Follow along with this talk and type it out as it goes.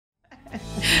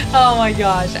Oh my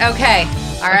gosh. Okay.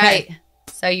 All right.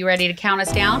 So you ready to count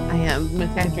us down? I am. I'm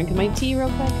going to drink my tea real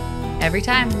quick. Every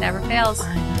time. Never fails.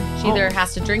 She either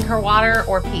has to drink her water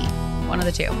or pee. One of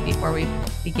the two before we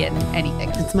begin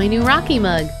anything. It's my new Rocky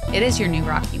mug. It is your new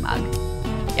Rocky mug.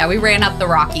 Yeah, we ran up the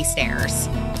Rocky stairs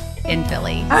in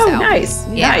Philly. Oh, so, nice.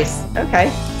 Yeah. Nice.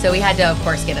 Okay. So we had to, of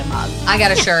course, get a mug. I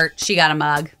got a shirt. She got a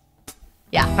mug.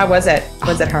 Yeah. How was it?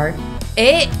 Was it hard?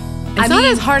 It's not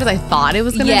as hard as I thought it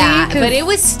was going to be. Yeah, but it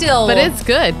was still. But it's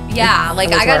good. Yeah,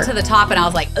 like I got to the top and I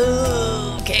was like,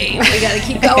 oh, okay, we got to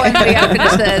keep going. We got to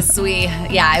finish this.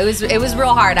 It was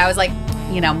real hard. I was like,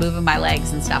 moving my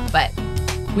legs and stuff, but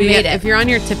we made it. If you're on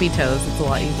your tippy toes, it's a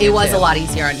lot easier. It was a lot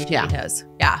easier on your tippy toes.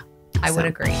 Yeah, I would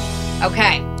agree.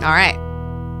 Okay. All right.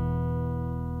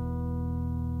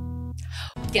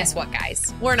 Guess what,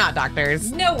 guys? We're not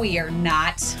doctors. No, we are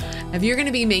not. If you're going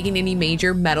to be making any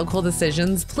major medical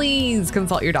decisions, please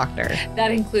consult your doctor.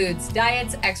 That includes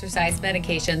diets, exercise,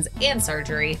 medications, and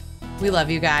surgery. We love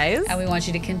you guys. And we want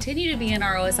you to continue to be in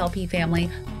our OSLP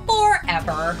family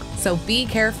forever. So be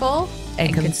careful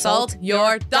and consult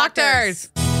your doctors.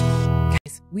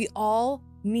 Guys, we all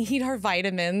need our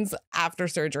vitamins after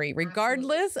surgery,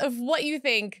 regardless of what you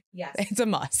think. Yes. It's a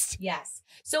must. Yes.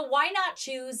 So why not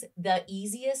choose the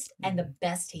easiest and the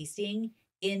best tasting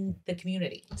in the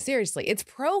community? Seriously, it's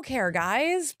ProCare,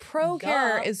 guys.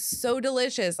 ProCare is so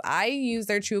delicious. I use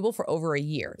their chewable for over a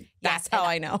year. That's how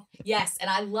I know. Yes, and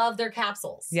I love their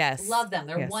capsules. Yes. Love them.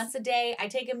 They're once a day. I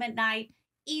take them at night.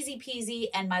 Easy peasy,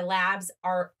 and my labs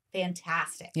are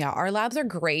fantastic. Yeah, our labs are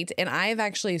great, and I've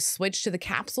actually switched to the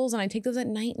capsules, and I take those at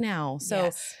night now. So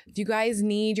if you guys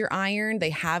need your iron, they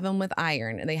have them with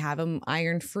iron, and they have them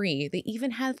iron-free. They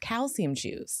even have calcium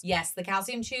chews. Yes, the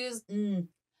calcium chews,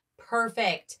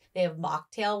 perfect. They have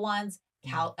mocktail ones,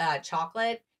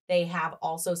 chocolate. They have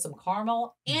also some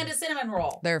caramel and a cinnamon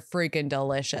roll. They're freaking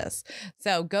delicious.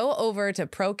 So go over to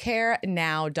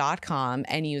procarenow.com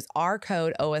and use our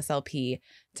code OSLP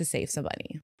to save some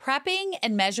money. Prepping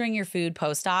and measuring your food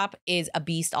post-op is a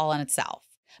beast all in itself.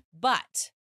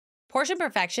 But Portion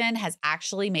Perfection has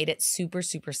actually made it super,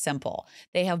 super simple.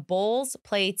 They have bowls,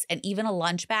 plates, and even a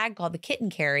lunch bag called the Kit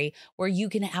and Carry where you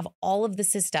can have all of the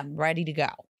system ready to go.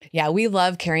 Yeah, we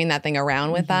love carrying that thing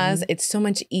around with us. It's so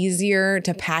much easier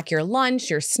to pack your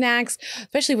lunch, your snacks,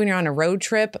 especially when you're on a road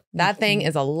trip. That thing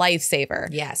is a lifesaver.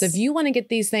 Yes. So if you want to get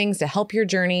these things to help your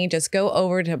journey, just go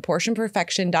over to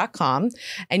portionperfection.com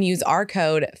and use our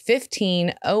code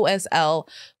 15OSLPOD.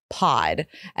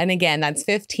 And again, that's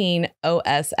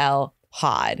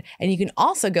 15OSLPOD. And you can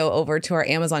also go over to our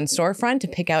Amazon storefront to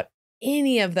pick out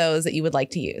any of those that you would like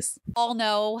to use. All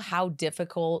know how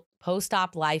difficult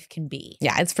post-op life can be.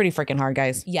 Yeah, it's pretty freaking hard,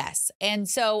 guys. Yes. And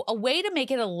so a way to make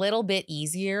it a little bit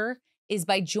easier is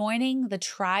by joining the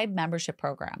Tribe membership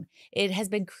program. It has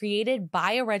been created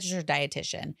by a registered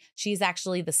dietitian. She's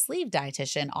actually the sleeve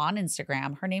dietitian on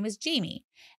Instagram. Her name is Jamie.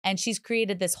 And she's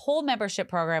created this whole membership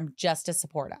program just to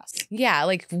support us. Yeah,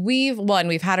 like we've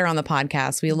had her on the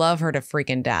podcast. We love her to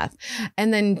freaking death.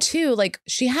 And then two, like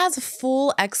she has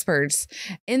full experts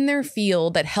in their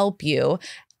field that help you.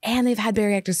 And they've had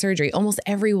bariatric surgery, almost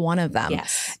every one of them.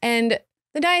 Yes. And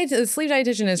the sleep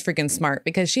dietitian is freaking smart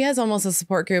because she has almost a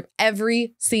support group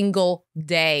every single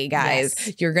day, guys.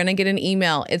 Yes. You're going to get an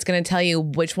email. It's going to tell you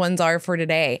which ones are for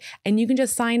today. And you can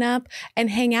just sign up and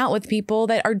hang out with people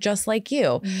that are just like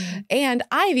you. And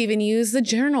I've even used the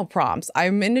journal prompts.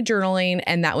 I'm into journaling,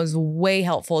 and that was way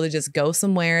helpful to just go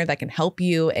somewhere that can help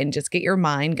you and just get your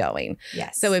mind going.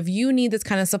 Yes. So if you need this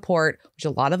kind of support, which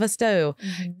a lot of us do,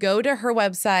 go to her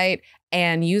website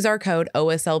and use our code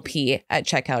OSLP at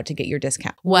checkout to get your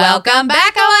discount. Welcome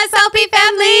back, OSLP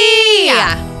family!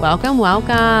 Welcome,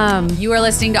 welcome. You are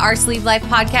listening to our Sleeve Life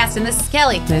podcast, and this is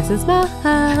Kelly. This is Mel.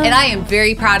 And I am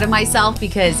very proud of myself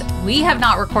because we have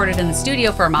not recorded in the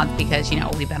studio for a month because,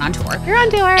 we've been on tour. You're on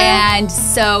tour. And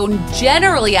so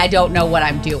generally I don't know what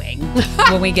I'm doing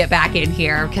when we get back in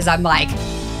here because I'm like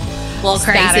a little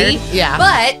crazy. Yeah.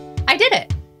 But I did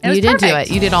it. You did do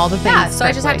it. You did all the things. Yeah, so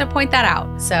I just have to point that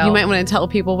out. So you might want to tell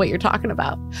people what you're talking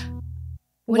about.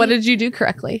 What did you do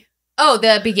correctly? Oh,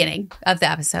 the beginning of the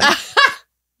episode.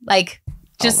 Like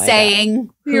just saying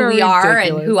who You're we are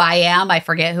ridiculous. and who I am. I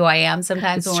forget who I am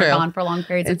sometimes It's when we're true. gone for long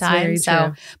periods of It's time. very So,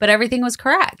 true. but everything was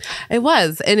correct. It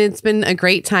was. And it's been a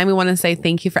great time. We want to say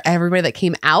thank you for everybody that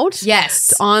came out.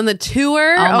 Yes. On the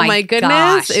tour. Oh my goodness.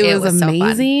 gosh. It was so fun.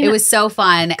 amazing. It was so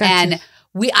fun. Gotcha. And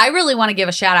I really want to give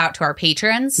a shout out to our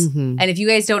patrons. Mhm. And if you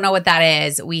guys don't know what that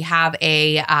is, we have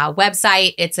a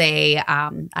website. It's a, I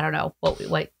don't know,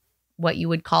 what what you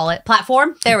would call it.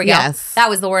 Platform. There we go. Yes. That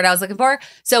was the word I was looking for.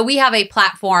 So we have a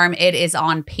platform. It is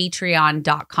on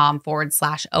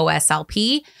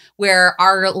patreon.com/OSLP, where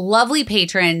our lovely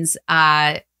patrons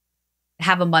have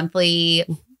a monthly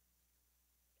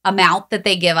amount that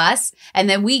they give us, and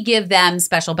then we give them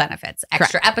special benefits,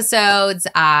 extra episodes.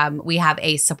 We have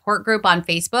a support group on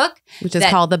Facebook, which is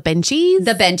called the Benchies.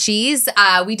 The Benchies.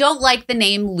 We don't like the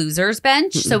name Losers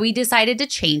Bench, so we decided to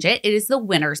change it. It is the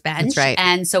Winners Bench. That's right.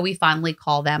 And so we finally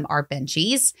call them our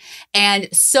Benchies. And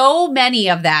so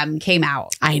many of them came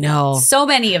out. I know. So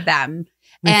many of them.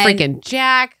 And freaking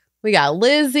Jack. We got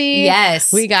Lizzie.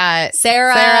 Yes. We got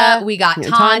Sarah. We got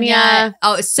Tanya.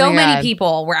 Oh, so many God.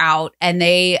 people were out, and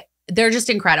they're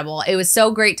just incredible. It was so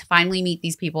great to finally meet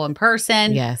these people in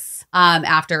person. Yes.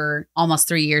 After almost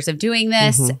 3 years of doing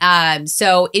this.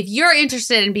 So if you're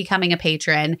interested in becoming a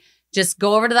patron, just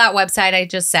go over to that website I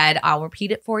just said. I'll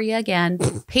repeat it for you again.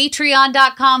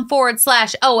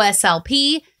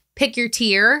 Patreon.com/OSLP. Pick your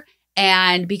tier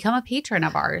and become a patron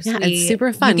of ours. Yeah, it's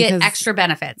super fun. You get extra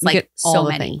benefits, like so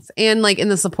many things. And like in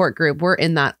the support group, we're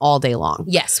in that all day long.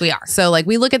 Yes, we are. So like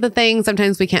we look at the things.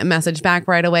 Sometimes we can't message back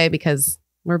right away because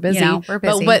we're busy. You know, we're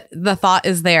busy. But the thought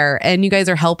is there, and you guys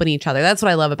are helping each other. That's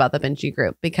what I love about the Benchy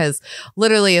group, because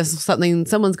literally if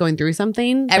someone's going through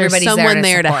something, everybody's there's someone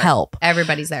there to help.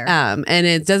 Everybody's there. And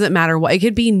it doesn't matter what, it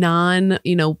could be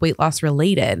weight loss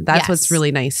related. That's what's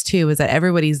really nice too, is that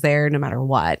everybody's there no matter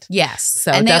what. Yes.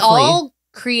 So and definitely. They all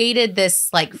created this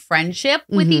like friendship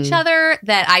with each other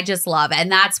that I just love.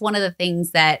 And that's one of the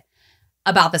things that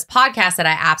about this podcast that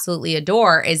I absolutely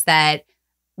adore, is that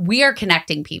we are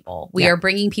connecting people. We are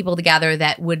bringing people together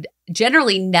that would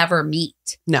generally never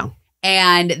meet. No.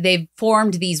 And they've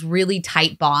formed these really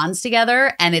tight bonds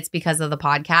together, and it's because of the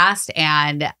podcast.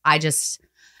 And I just,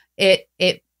 it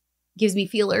gives me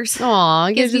feelers. Aw,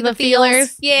 it gives you the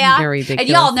feelers. Yeah. Very ridiculous. And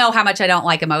y'all know how much I don't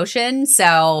like emotion.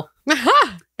 So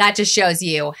that just shows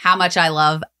you how much I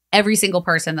love every single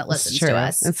person that listens to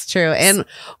us. It's true. And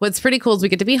what's pretty cool is we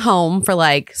get to be home for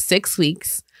like 6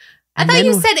 weeks. I thought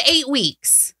you said 8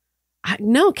 weeks.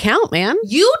 No, count, man.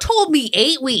 You told me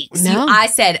 8 weeks. No.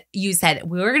 You said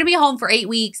we were going to be home for 8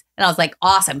 weeks. And I was like,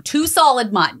 awesome. 2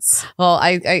 solid months. Well,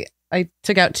 I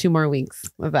took out 2 more weeks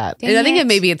of that. Dang and I think it.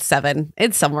 maybe it's 7.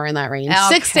 It's somewhere in that range.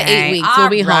 Okay. 6 to 8 weeks All we'll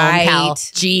be home, Cal. right.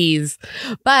 Jeez.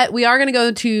 But we are going to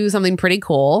go to something pretty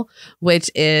cool,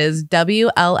 which is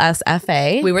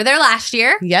WLSFA. We were there last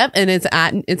year. Yep. And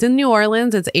it's in New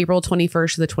Orleans. It's April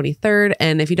 21st to the 23rd.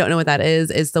 And if you don't know what that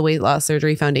is, it's the Weight Loss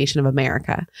Surgery Foundation of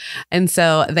America. And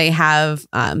so they have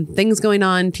things going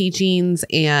on, teachings,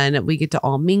 and we get to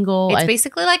all mingle. It's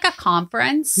basically like a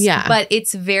conference. Yeah. But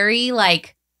it's very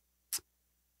like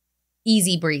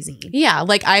easy breezy. Yeah,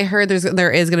 like I heard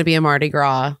there is going to be a Mardi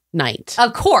Gras night.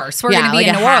 Of course, we're going to be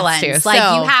in New Orleans. Like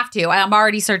you have to. I'm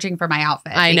already searching for my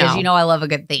outfit. I know. Because you know I love a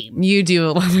good theme. You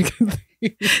do love a good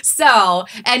theme. So,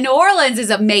 and New Orleans is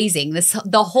amazing.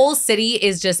 The whole city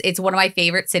is just, it's one of my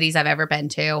favorite cities I've ever been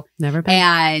to. Never been.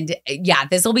 And yeah,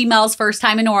 this will be Mel's first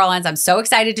time in New Orleans. I'm so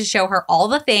excited to show her all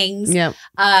the things. Yep.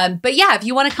 But yeah, if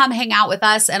you want to come hang out with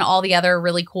us and all the other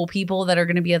really cool people that are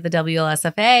going to be at the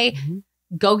WLSFA,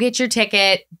 go get your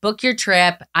ticket, book your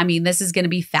trip. I mean, this is going to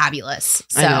be fabulous.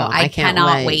 So I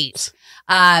cannot wait.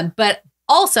 But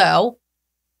also,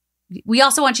 we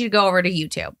also want you to go over to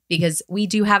YouTube, because we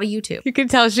do have a YouTube. You could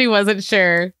tell she wasn't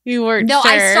sure. You weren't sure. No,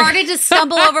 I started to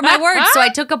stumble over my words, so I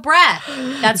took a breath.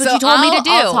 That's what you told me to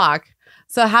do. I'll talk.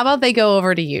 So how about they go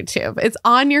over to YouTube? It's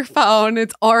on your phone.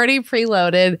 It's already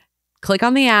preloaded. Click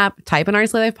on the app, type in our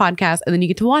Slay Life podcast, and then you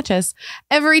get to watch us.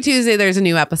 Every Tuesday, there's a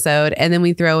new episode, and then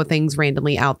we throw things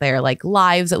randomly out there, like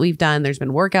lives that we've done. There's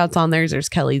been workouts on there. There's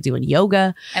Kelly doing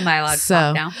yoga. Am I allowed to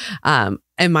talk now? I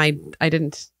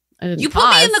didn't. You put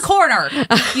me in the corner.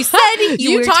 You said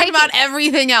you talked about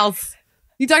everything else.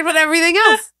 You talked about everything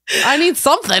else. I need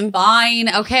something.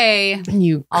 Fine. Okay.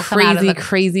 You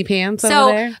crazy pants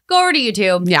over there. Go over to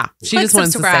YouTube. Yeah. She just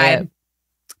wants to say it.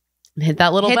 Hit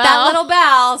that little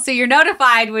bell so you're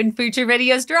notified when future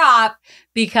videos drop,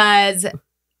 because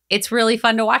it's really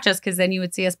fun to watch us, because then you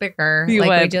would see us bigger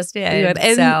we just did.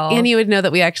 And you would know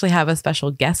that we actually have a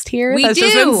special guest here. We do.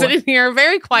 Just been sitting here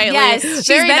very quietly. Yes, she's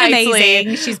been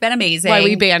amazing. She's been amazing. While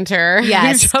we banter.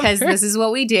 Yes, because this is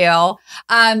what we do.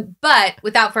 But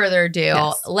without further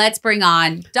ado, let's bring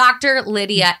on Dr.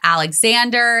 Lydia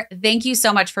Alexander. Thank you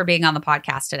so much for being on the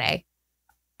podcast today.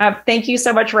 Thank you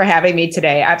so much for having me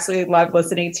today. I absolutely love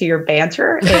listening to your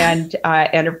banter and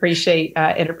appreciate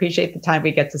the time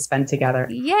we get to spend together.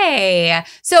 Yay.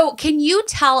 So can you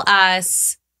tell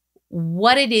us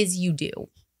what it is you do?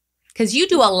 because you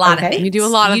do a lot of things. You do a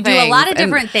lot of things. You do a lot of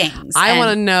different things. I want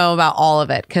to know about all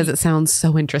of it because it sounds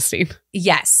so interesting.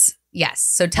 Yes.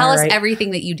 So tell us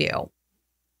everything that you do.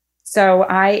 So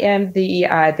I am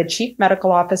the chief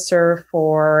medical officer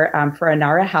for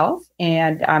Enara Health,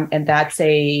 and that's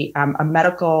a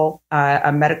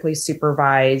medically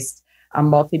supervised,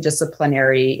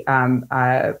 multidisciplinary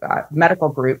medical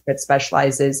group that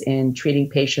specializes in treating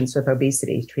patients with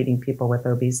obesity, treating people with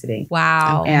obesity.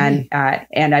 Wow! And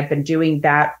I've been doing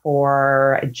that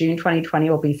for June 2020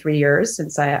 will be 3 years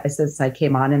since I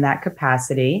came on in that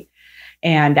capacity.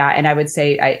 And I would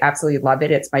say I absolutely love it.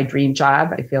 It's my dream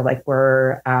job. I feel like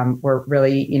we're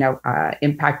really,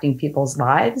 impacting people's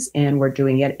lives, and we're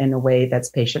doing it in a way that's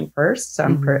patient first. So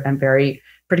I'm very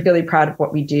particularly proud of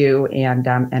what we do and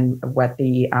what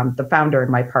the founder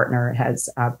and my partner has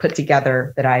put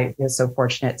together that I was so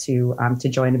fortunate to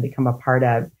join and become a part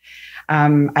of.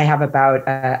 I have about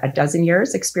a dozen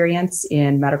years experience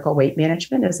in medical weight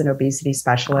management as an obesity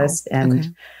specialist.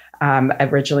 I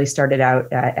originally started out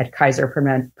at Kaiser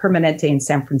Permanente in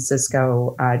San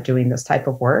Francisco doing this type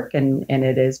of work, and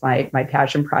it is my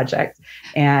passion project.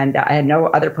 And I had no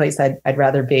other place I'd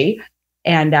rather be.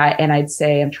 And I'd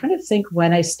say, I'm trying to think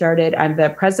when I started. I'm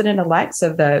the president-elect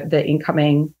of the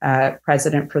incoming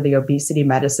president for the Obesity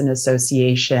Medicine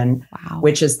Association,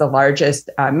 which is the largest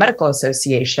medical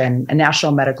association, a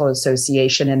national medical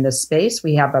association in this space.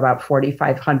 We have about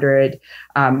 4,500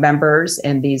 members,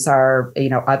 and these are,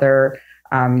 other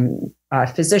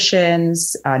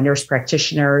physicians, nurse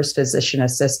practitioners, physician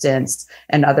assistants,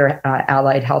 and other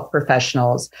allied health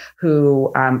professionals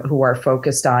who are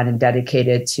focused on and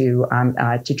dedicated to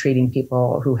treating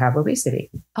people who have obesity.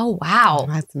 Oh, wow.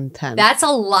 That's intense. That's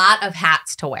a lot of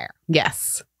hats to wear.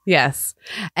 Yes.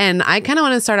 And I kind of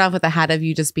want to start off with the hat of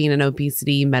you just being an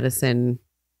obesity medicine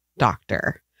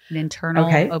doctor. An internal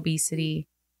obesity.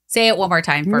 Say it one more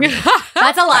time for me.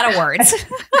 That's a lot of words.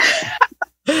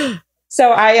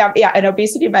 So I am, an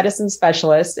obesity medicine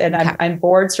specialist, and I'm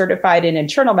board certified in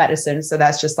internal medicine. So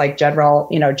that's just like general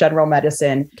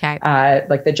medicine,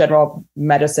 like the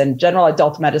general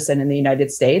adult medicine in the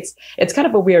United States. It's kind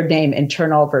of a weird name,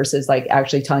 internal versus like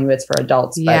actually telling you it's for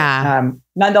adults. But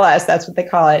nonetheless, that's what they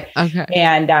call it. Okay.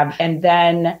 And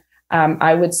then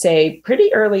I would say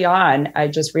pretty early on, I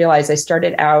just realized I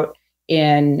started out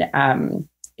in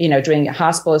doing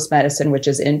hospitalist medicine, which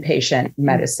is inpatient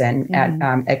medicine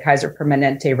at Kaiser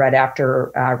Permanente right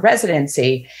after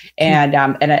residency, and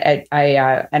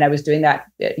I was doing that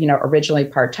originally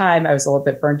part time. I was a little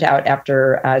bit burnt out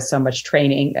after so much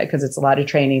training because it's a lot of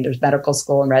training. There's medical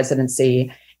school and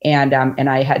residency. And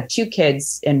I had 2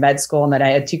 kids in med school, and then I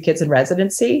had 2 kids in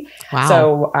residency.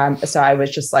 Wow. So I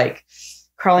was just like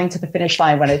crawling to the finish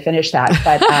line when I finished that.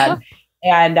 But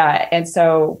and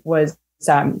so was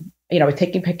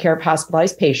taking care of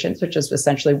hospitalized patients, which is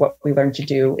essentially what we learned to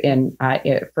do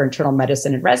for internal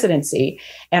medicine and residency.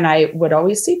 And I would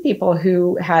always see people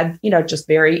who had, just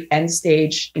very end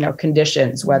stage,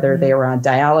 conditions, whether they were on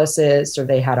dialysis or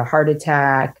they had a heart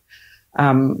attack,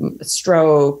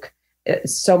 stroke,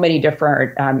 so many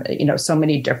different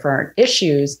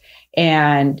issues.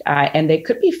 And they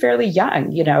could be fairly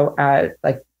young,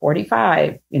 like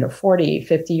 45, 40,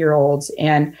 50-year-olds.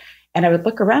 And I would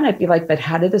look around, I'd be like, but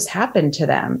how did this happen to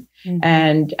them?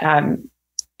 And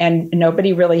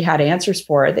nobody really had answers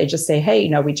for it. They just say, hey,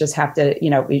 we just have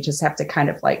to kind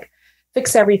of like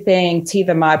fix everything, tee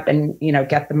them up and,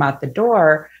 get them out the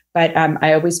door. But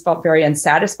I always felt very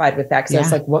unsatisfied with that because I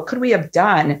was like, what could we have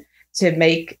done to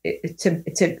make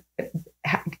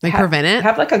prevent it,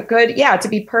 have like a good, to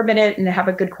be permanent and have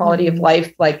a good quality of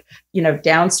life, like,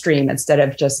 downstream instead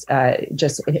of just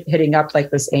hitting up like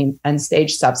this end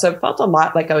stage stuff. So it felt a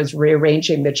lot like I was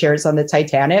rearranging the chairs on the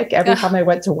Titanic every time I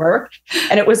went to work.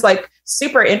 And it was like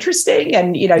super interesting.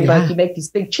 And, like you make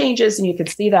these big changes and you could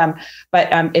see them, but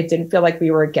it didn't feel like we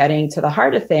were getting to the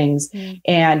heart of things.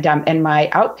 And my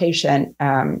outpatient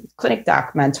clinic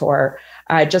doc mentor,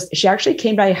 she actually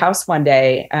came by my house one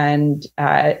day, and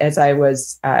as I was,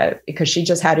 because she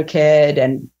just had a kid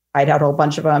and I'd had a whole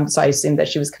bunch of them. So I assumed that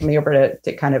she was coming over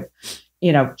to kind of,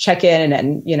 check in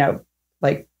and,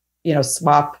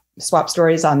 swap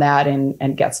stories on that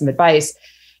and get some advice.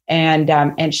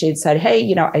 And she had said,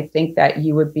 hey, I think that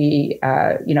you would be,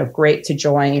 great to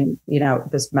join,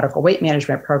 this medical weight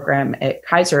management program at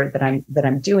Kaiser that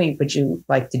I'm doing. Would you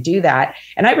like to do that?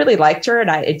 And I really liked her,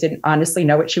 and I didn't honestly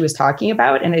know what she was talking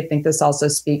about. And I think this also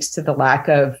speaks to the lack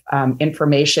of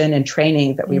information and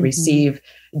training that we receive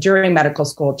during medical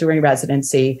school, during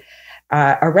residency.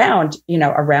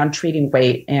 around treating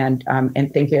weight and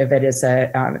thinking of it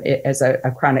as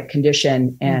a chronic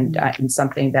condition and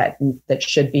something that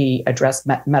should be addressed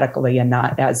medically and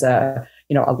not as a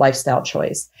lifestyle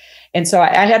choice. And so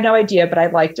I had no idea, but I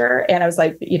liked her. And I was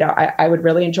like, I would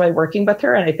really enjoy working with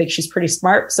her. And I think she's pretty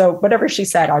smart. So whatever she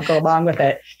said, I'll go along with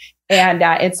it.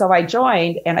 And so I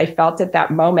joined, and I felt at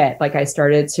that moment, like I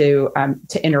started to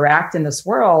interact in this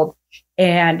world.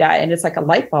 And it's like a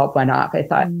light bulb went off. I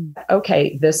thought,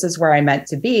 okay, this is where I meant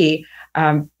to be,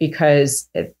 because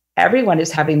everyone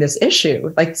is having this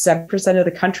issue. Like 7% of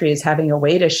the country is having a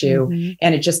weight issue,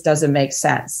 and it just doesn't make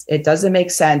sense. It doesn't make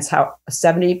sense how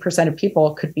 70% of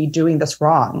people could be doing this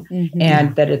wrong,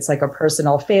 and that it's like a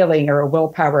personal failing or a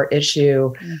willpower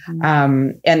issue,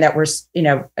 and that we're,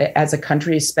 as a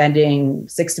country spending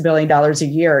 $60 billion a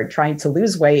year trying to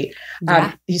lose weight.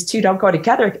 These two don't go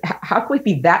together. How can we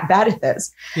be that bad at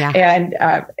this?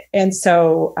 And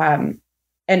so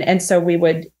we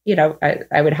would,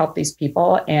 I would help these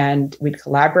people, and we'd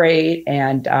collaborate,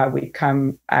 and we'd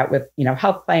come out with,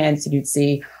 health plans, and you'd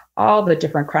see all the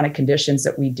different chronic conditions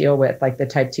that we deal with, like the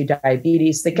type 2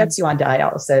 diabetes that gets you on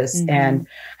dialysis, and,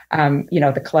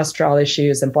 the cholesterol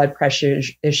issues and blood pressure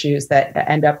issues that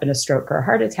end up in a stroke or a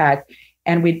heart attack.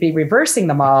 And we'd be reversing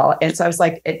them all. And so I was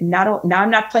like, now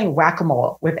I'm not playing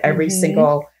whack-a-mole with every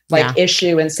single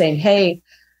issue and saying, hey,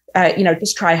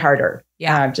 just try harder.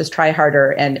 Just try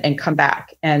harder and come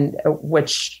back. And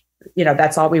which,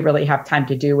 that's all we really have time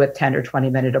to do with 10 or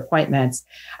 20-minute appointments.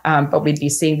 But we'd be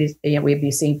seeing we'd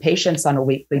be seeing patients on a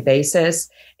weekly basis,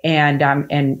 and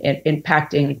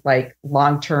impacting like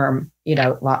long-term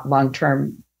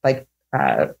like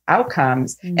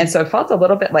outcomes. And so it felt a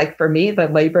little bit like, for me, the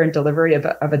labor and delivery of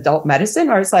adult medicine,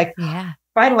 where I was like,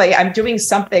 finally, I'm doing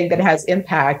something that has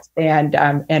impact and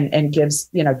gives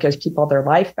people their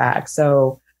life back.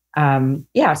 So,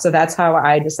 so that's how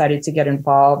I decided to get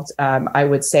involved. I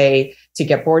would say to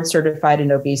get board certified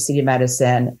in obesity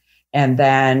medicine, and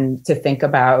then to think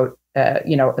about,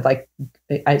 like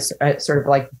I sort of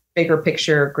like bigger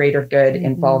picture, greater good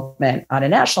involvement on a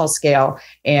national scale,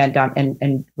 and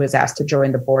was asked to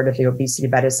join the board of the Obesity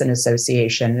Medicine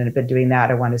Association. And I've been doing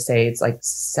that, I want to say it's like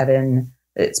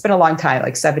it's been a long time,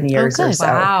 like 7 years or so.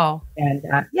 Wow. And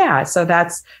so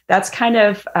that's kind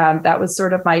of, that was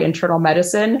sort of my internal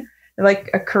medicine, like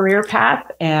a career path.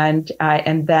 And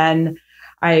then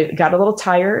I got a little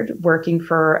tired working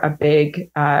for a big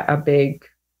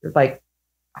like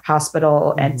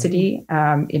hospital entity.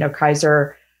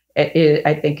 Kaiser,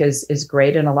 I think is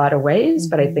great in a lot of ways,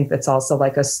 but I think that's also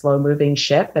like a slow moving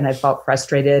ship. And I felt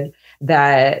frustrated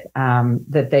that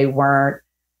they weren't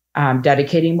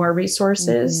dedicating more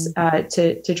resources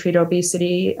to treat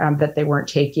obesity, that they weren't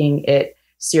taking it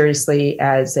seriously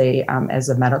as a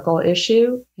medical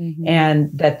issue,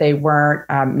 and that they weren't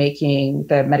making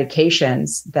the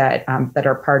medications that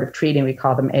are part of treating, we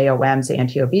call them AOMs,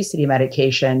 anti-obesity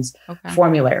medications,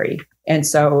 formulary. And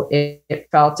so it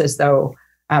felt as though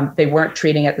they weren't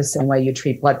treating it the same way you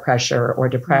treat blood pressure or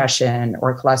depression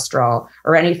or cholesterol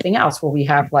or anything else, where we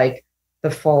have like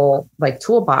the full like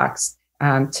toolbox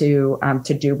to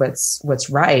do what's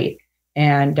right.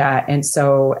 And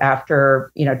so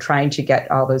after, trying to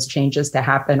get all those changes to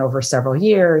happen over several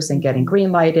years and getting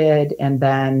green lighted, and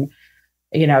then,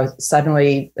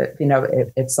 suddenly,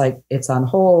 it's like it's on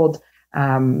hold.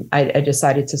 I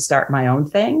decided to start my own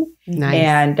thing. Nice.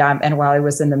 And while I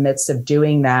was in the midst of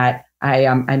doing that, I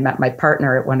met my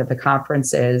partner at one of the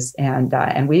conferences, and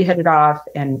we hit it off,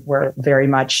 and we're very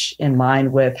much in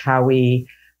line with how we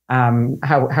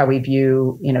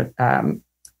view,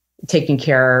 taking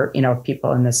care, of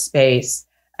people in this space.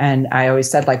 And I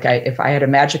always said, like, if I had a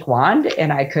magic wand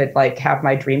and I could like have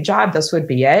my dream job, this would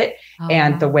be it.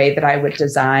 And the way that I would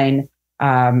design,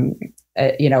 a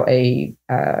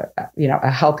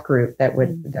health group that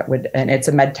would, and it's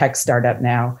a med tech startup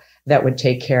now that would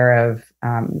take care of,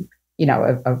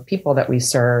 of people that we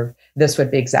serve. This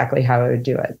would be exactly how I would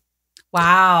do it.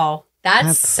 Wow.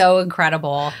 That's so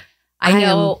incredible. I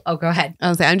know. Go ahead.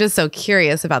 I'm just so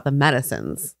curious about the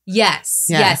medicines.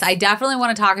 Yes. I definitely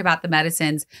want to talk about the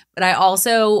medicines, but I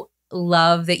also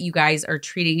love that you guys are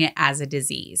treating it as a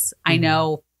disease. I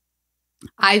know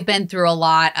I've been through a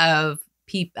lot of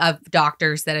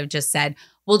doctors that have just said,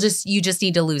 well, you just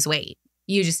need to lose weight.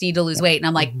 You just need to lose weight. And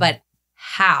I'm like, but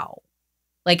how?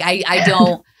 Like, I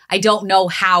don't know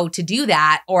how to do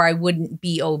that, or I wouldn't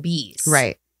be obese.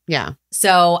 Right. Yeah.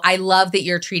 So I love that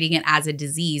you're treating it as a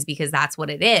disease, because that's what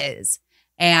it is.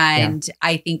 And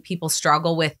I think people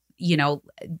struggle with, the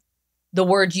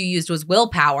word you used was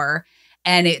willpower.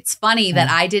 And it's funny that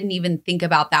I didn't even think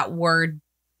about that word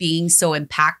being so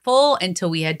impactful until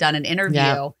we had done an interview.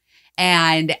 Yeah.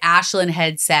 And Ashlyn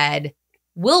had said,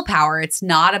 willpower, it's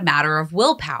not a matter of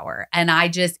willpower. And I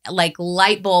just like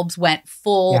light bulbs went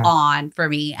full on for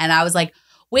me. And I was like,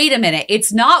 wait a minute,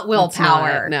 it's not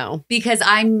willpower. No. Because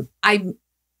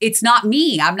it's not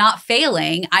me. I'm not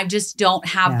failing. I just don't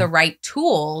have the right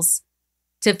tools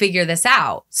to figure this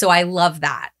out. So I love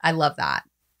that.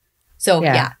 So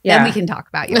then we can talk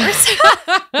about yours.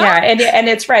 And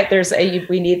it's right.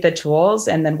 We need the tools,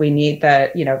 and then we need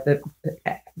the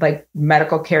like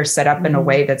medical care set up in a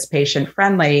way that's patient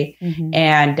friendly,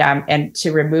 and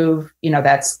to remove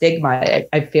that stigma.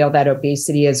 I feel that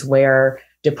obesity is where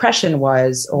depression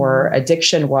was or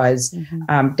addiction was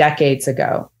decades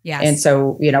ago. Yes. And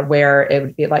so where it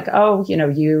would be like, oh,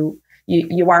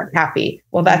 you aren't happy.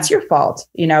 Well, that's your fault.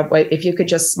 If you could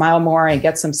just smile more and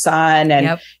get some sun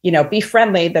and, be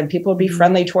friendly, then people would be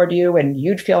friendly toward you and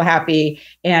you'd feel happy.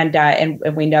 And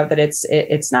we know that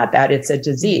it's not that, it's a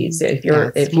disease. If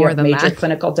you have major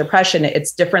clinical depression,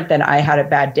 it's different than I had a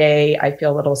bad day. I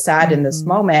feel a little sad in this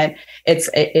moment. It's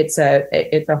a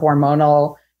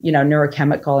hormonal,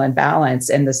 neurochemical imbalance,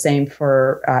 and the same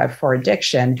for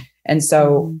addiction. And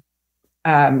so,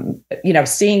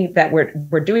 seeing that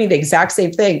we're doing the exact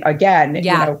same thing again,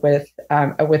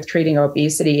 with treating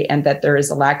obesity, and that there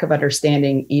is a lack of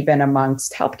understanding even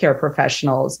amongst healthcare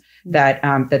professionals that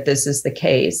this is the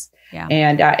case. Yeah.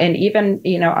 And even,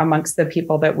 amongst the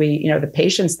people that the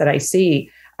patients that I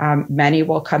see, many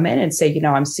will come in and say,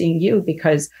 I'm seeing you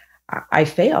because I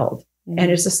failed.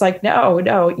 And it's just like, no,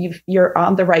 you're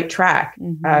on the right track.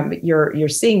 You're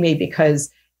seeing me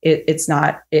because it's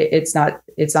not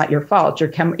your fault.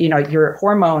 Your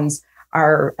hormones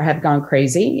have gone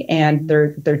crazy, and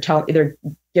they're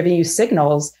giving you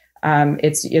signals.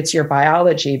 It's your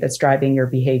biology that's driving your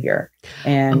behavior,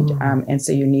 and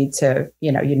so you need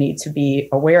to be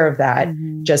aware of that.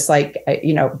 Just like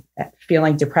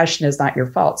feeling depression is not your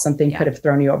fault. Something could have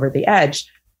thrown you over the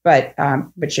edge, but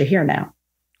you're here now.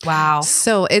 Wow.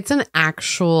 So it's an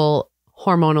actual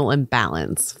hormonal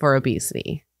imbalance for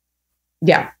obesity.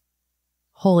 Yeah.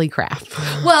 Holy crap.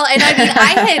 Well, and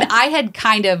I mean, I had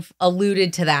kind of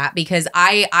alluded to that because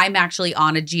I'm actually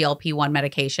on a GLP-1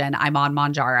 medication. I'm on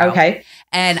Mounjaro. Okay.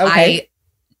 And I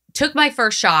took my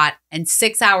first shot, and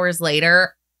 6 hours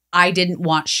later, I didn't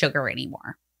want sugar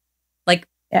anymore. Like,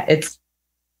 it's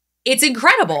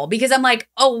incredible because I'm like,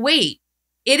 oh, wait.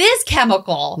 It is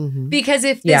chemical, because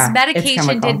if this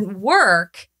medication didn't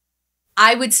work,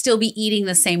 I would still be eating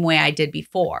the same way I did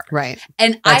before. Right.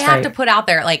 And I have to put out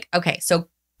there, like, okay, so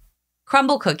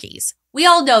crumble cookies. We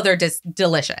all know they're just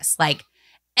delicious. Like,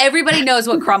 everybody knows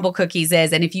what crumble cookies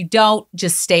is. And if you don't,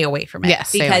 just stay away from it.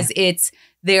 Yes, because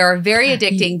they are very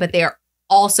addicting, but they are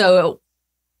also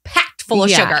packed full of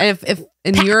sugar. If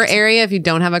in your area, if you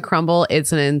don't have a crumble,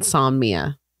 it's an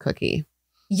insomnia cookie.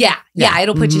 Yeah.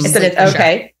 It'll put you to sleep.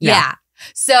 Okay. Sure. Yeah.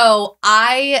 So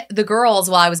the girls,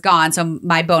 while I was gone, so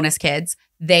my bonus kids,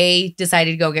 they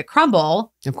decided to go get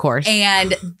crumble. Of course.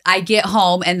 And I get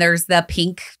home and there's the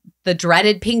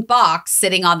dreaded pink box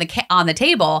sitting on the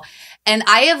table. And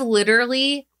I have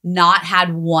literally not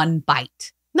had one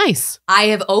bite. Nice. I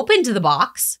have opened the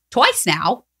box twice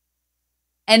now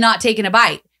and not taken a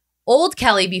bite. Old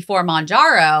Kellie before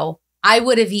Mounjaro, I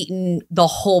would have eaten the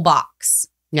whole box.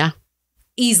 Yeah.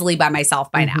 Easily by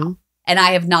myself by now. And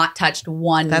I have not touched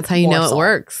one. That's how you know it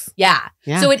works. Yeah.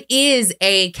 So it is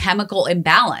a chemical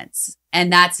imbalance.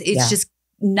 And it's just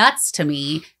nuts to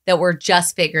me that we're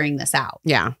just figuring this out.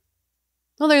 Yeah.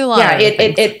 Well, there's a lot of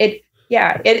things.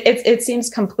 It seems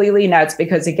completely nuts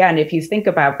because, again, if you think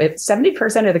about it,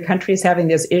 70% of the country is having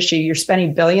this issue. You're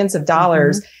spending billions of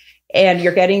dollars and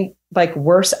you're getting like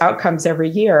worse outcomes every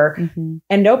year,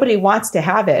 and nobody wants to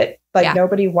have it. Like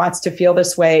nobody wants to feel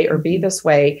this way or be this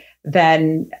way.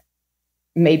 Then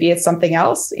maybe it's something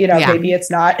else, maybe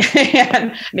it's not,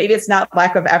 maybe it's not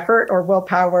lack of effort or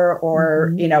willpower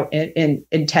or,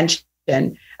 intention,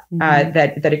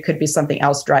 that it could be something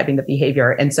else driving the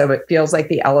behavior. And so it feels like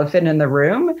the elephant in the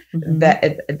room, that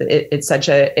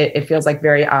it feels like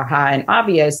very aha and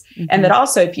obvious. And that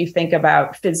also, if you think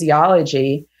about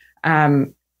physiology,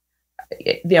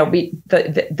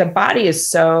 the body is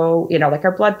so, like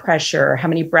our blood pressure, how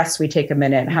many breaths we take a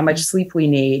minute, how much sleep we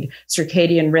need,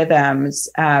 circadian rhythms,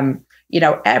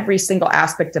 every single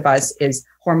aspect of us is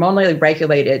hormonally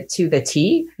regulated to the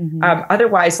T.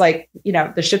 Otherwise,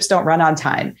 the ships don't run on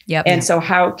time. And so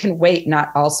how can weight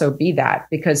not also be that?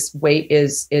 Because weight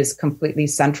is completely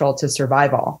central to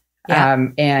survival.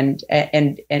 And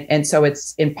so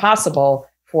it's impossible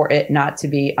for it not to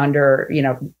be under,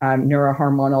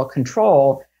 neurohormonal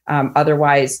control.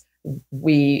 Otherwise,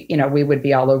 we would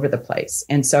be all over the place.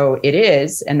 And so it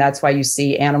is, and that's why you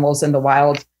see animals in the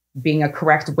wild being a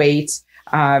correct weight,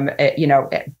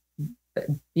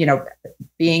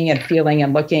 being and feeling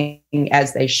and looking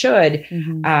as they should.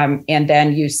 And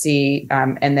then you see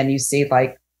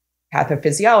like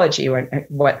pathophysiology, or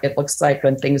what it looks like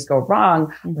when things go wrong,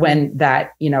 when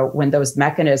those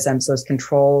mechanisms, those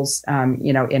controls,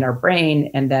 in our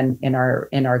brain and then in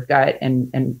our gut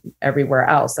and everywhere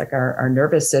else, like our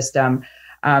nervous system,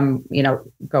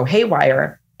 go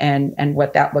haywire, and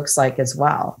what that looks like as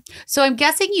well. So I'm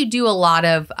guessing you do a lot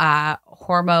of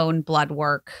hormone blood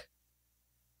work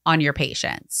on your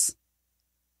patients.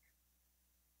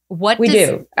 We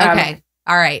do. Okay.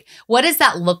 All right. What does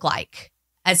that look like?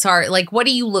 As far like, what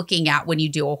are you looking at when you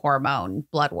do a hormone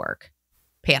blood work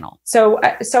panel? So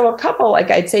a couple,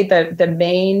 like I'd say the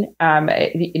main,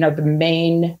 the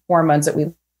main hormones that we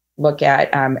look at,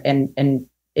 and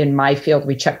in my field,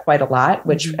 we check quite a lot,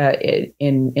 which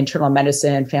in internal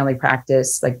medicine, family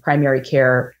practice, like primary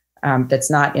care, that's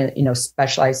not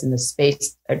specialized in the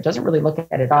space, it doesn't really look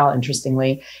at it all,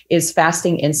 interestingly, is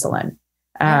fasting insulin.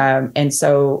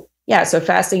 So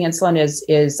fasting insulin is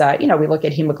we look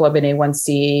at hemoglobin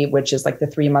A1C, which is like the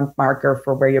 3-month marker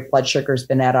for where your blood sugar's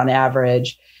been at on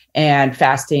average, and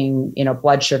fasting,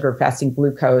 blood sugar, fasting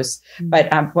glucose. But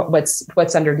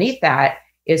what's underneath that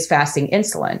is fasting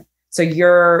insulin. So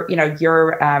your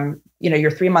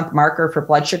 3-month marker for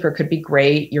blood sugar could be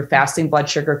great. Your fasting blood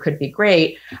sugar could be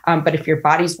great. But if your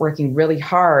body's working really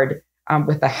hard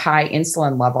with a high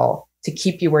insulin level to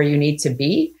keep you where you need to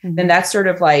be, then that's sort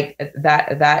of like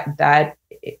that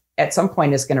at some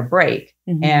point is going to break.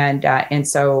 And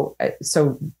so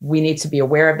we need to be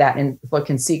aware of that and look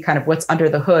and see kind of what's under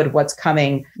the hood, what's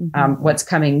coming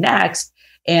next.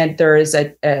 And there is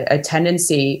a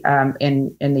tendency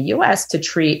in the US to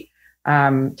treat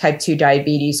type 2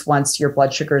 diabetes once your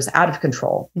blood sugar is out of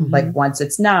control. Like once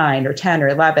it's 9 or 10 or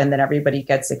 11, then everybody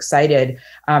gets excited.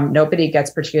 Nobody gets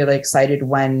particularly excited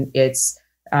when it's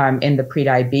in the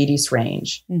prediabetes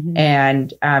range.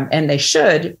 And they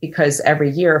should, because every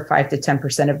year 5 to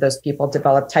 10% of those people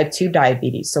develop type 2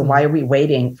 diabetes. So why are we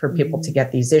waiting for people to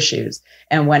get these issues?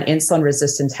 And when insulin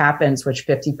resistance happens, which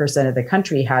 50% of the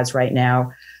country has right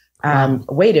now,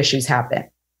 weight issues happen.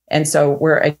 And so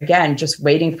we're again just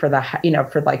waiting for the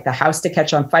house to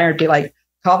catch on fire and be like,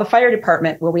 call the fire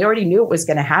department. Well, we already knew it was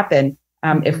going to happen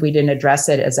if we didn't address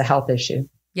it as a health issue.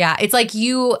 Yeah, it's like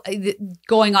you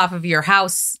going off of your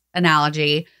house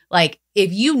analogy, like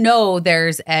if you know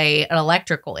there's an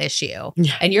electrical issue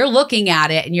and you're looking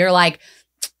at it and you're like,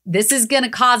 this is going to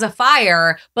cause a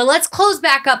fire, but let's close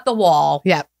back up the wall.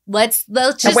 Yeah. Let's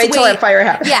just wait till that fire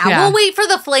happens. Yeah, we'll wait for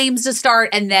the flames to start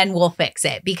and then we'll fix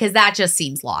it, because that just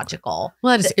seems logical.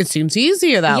 Well, it seems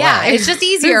easier that way. Yeah, it's just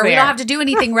easier. We don't have to do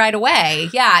anything right away.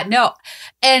 Yeah, no.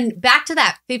 And back to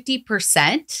that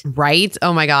 50%. Right?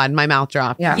 Oh my God, my mouth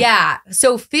dropped. Yeah.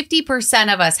 So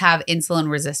 50% of us have insulin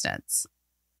resistance.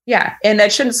 Yeah. And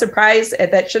that shouldn't surprise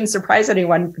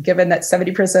anyone, given that 70%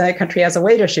 of the country has a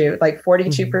weight issue, like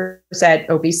 42%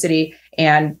 obesity,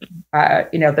 and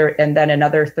and then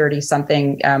another 30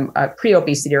 something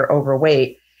pre-obesity or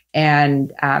overweight.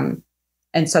 And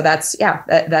so that's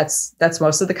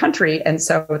most of the country. And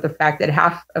so the fact that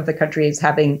half of the country is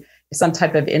having some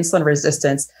type of insulin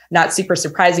resistance, not super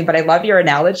surprising, but I love your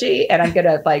analogy, and I'm going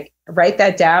to write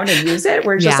that down and use it.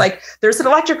 We're just like, there's an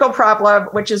electrical problem,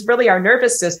 which is really our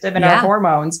nervous system and our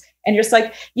hormones. And you're just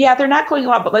like, they're not going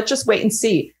on, but let's just wait and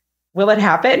see. Will it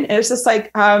happen? And it's just like,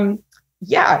 9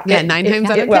 times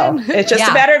out of 10. It's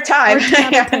just a matter of time.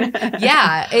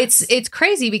 It's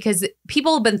crazy because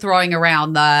people have been throwing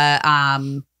around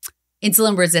the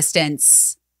insulin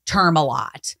resistance term a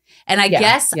lot. And I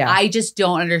guess I just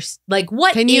don't understand. Like,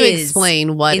 what can you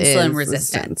explain what insulin is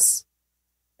resistance?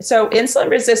 So insulin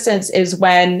resistance is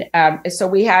when, so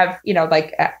we have,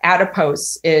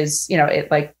 adipose is,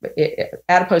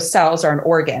 adipose cells are an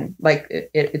organ,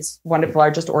 it's one of the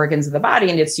largest organs of the body,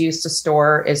 and it's used to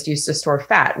store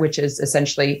fat, which is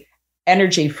essentially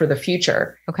energy for the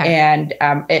future. Okay. And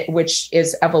which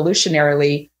is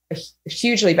evolutionarily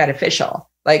hugely beneficial.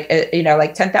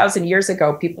 10,000 years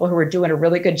ago, people who were doing a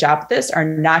really good job at this are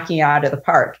knocking it out of the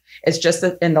park. It's just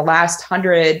that in the last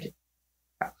 100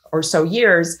 or so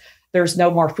years, there's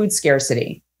no more food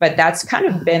scarcity. But that's kind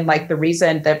of been the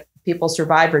reason that people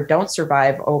survive or don't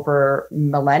survive over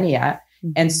millennia.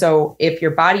 And so if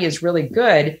your body is really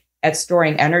good at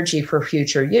storing energy for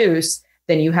future use,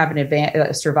 then you have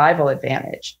a survival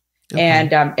advantage. Okay.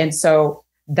 And so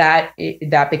that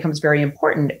becomes very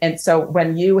important. And so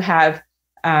when you have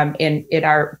in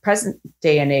our present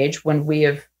day and age, when we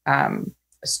have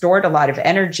stored a lot of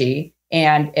energy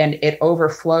and it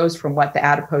overflows from what the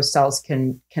adipose cells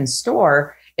can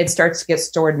store, it starts to get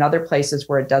stored in other places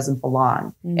where it doesn't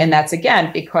belong. And that's,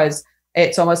 again, because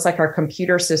it's almost like our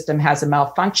computer system has a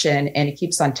malfunction and it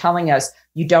keeps on telling us,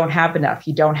 you don't have enough,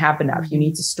 you don't have enough, you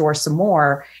need to store some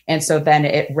more. And so then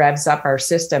it revs up our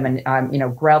system, and,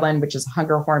 ghrelin, which is a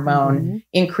hunger hormone,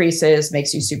 increases,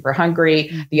 makes you super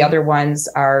hungry. The other ones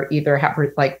are either have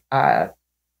like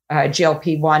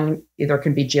GLP-1, either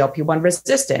can be GLP-1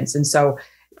 resistance. And so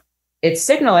it's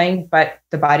signaling, but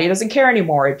the body doesn't care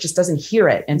anymore. It just doesn't hear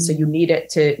it. And so you need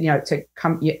it to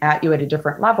come at you at a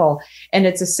different level. And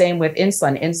it's the same with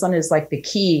insulin. Insulin is like the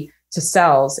key to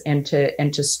cells and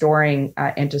to storing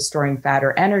fat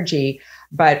or energy.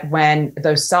 But when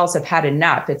those cells have had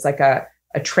enough, it's like a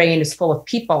train is full of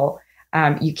people.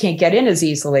 You can't get in as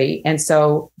easily. And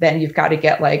so then you've got to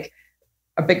get like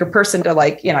a bigger person to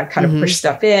kind of push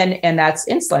stuff in, and that's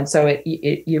insulin. So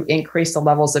you increase the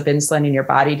levels of insulin in your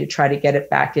body to try to get it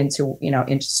back into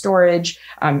storage.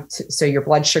 So your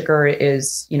blood sugar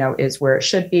is where it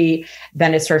should be.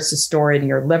 Then it starts to store in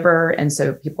your liver. And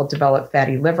so people develop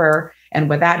fatty liver. And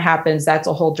when that happens, that's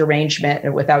a whole derangement.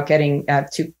 And without getting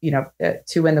too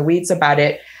in the weeds about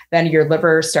it, then your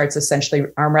liver starts essentially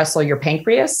arm wrestle your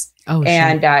pancreas.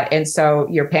 And so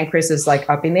your pancreas is like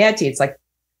upping the ante. It's like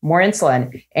more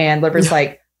insulin, and liver's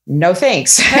like, no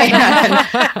thanks.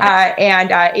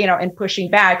 And pushing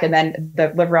back. And then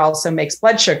the liver also makes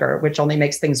blood sugar, which only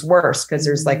makes things worse because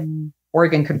there's like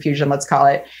organ confusion, let's call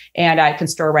it. And it can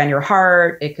store around your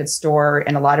heart. It could store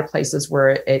in a lot of places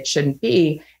where it shouldn't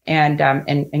be, and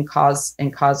cause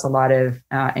a lot of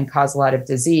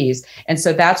disease. And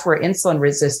so that's where insulin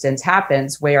resistance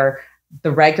happens, where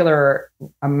the regular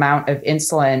amount of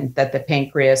insulin that the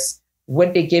pancreas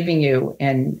would be giving you,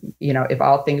 and if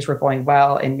all things were going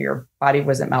well and your body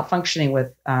wasn't malfunctioning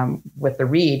with the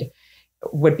read,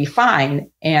 would be fine.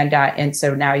 And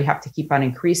so now you have to keep on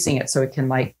increasing it so it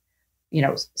can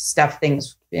stuff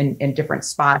things in different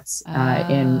spots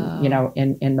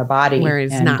in the body where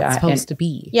it's not supposed to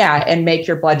be. Yeah, and make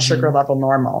your blood sugar level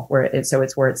normal so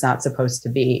it's where it's not supposed to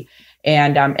be.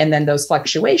 And then those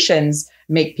fluctuations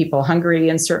make people hungry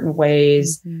in certain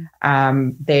ways.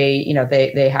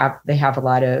 They have a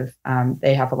lot of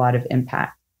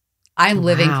impact. I'm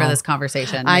living for this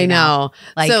conversation. I know.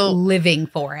 So living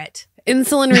for it.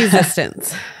 Insulin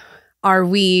resistance.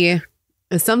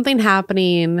 Is something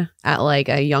happening at like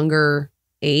a younger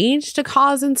age to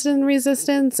cause insulin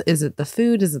resistance? Is it the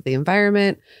food? Is it the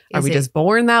environment? Are we just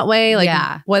born that way?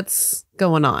 What's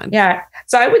going on? Yeah.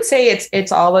 So I would say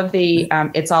it's all of the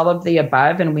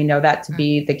above, and we know that to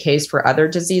be the case for other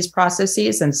disease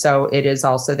processes, and so it is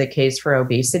also the case for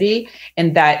obesity,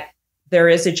 in that there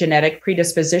is a genetic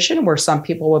predisposition where some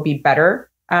people will be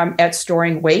better at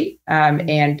storing weight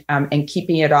and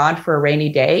keeping it on for a rainy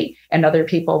day, and other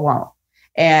people won't.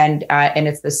 And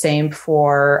it's the same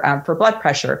for blood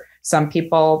pressure. Some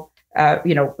people,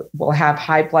 will have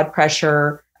high blood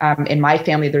pressure. In my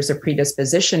family, there's a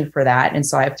predisposition for that. And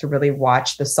so I have to really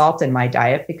watch the salt in my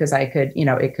diet, because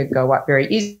it could go up very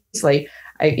easily.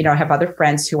 I have other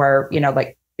friends who are,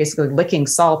 basically licking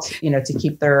salt, to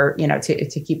keep their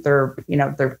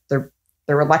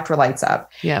electrolytes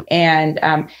up. Yeah.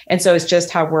 And so it's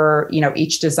just how we're,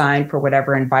 each designed for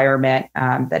whatever environment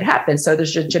that happens. So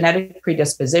there's a genetic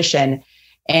predisposition.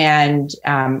 And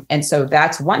so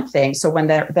that's one thing. So when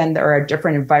there are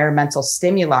different environmental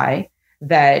stimuli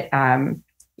that,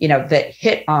 that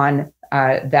hit on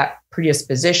that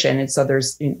predisposition. And so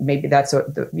there's, maybe that's a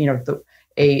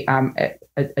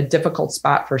difficult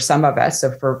spot for some of us.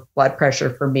 So for blood pressure,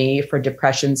 for me, for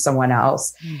depression, someone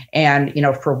else, and,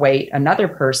 for weight, another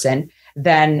person,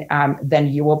 then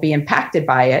you will be impacted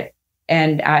by it.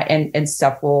 And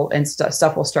stuff will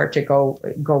start to go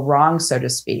wrong, so to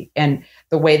speak. And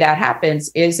the way that happens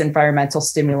is environmental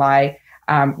stimuli,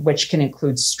 which can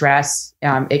include stress.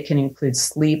 It can include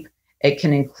sleep. It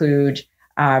can include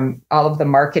all of the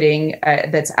marketing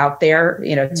that's out there,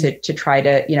 to try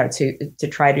to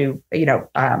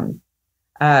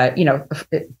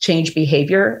change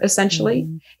behavior, essentially.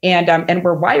 And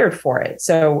we're wired for it.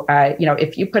 So,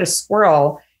 if you put a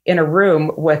squirrel in a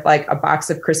room with like a box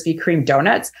of Krispy Kreme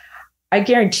donuts, I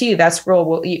guarantee you that squirrel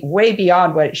will eat way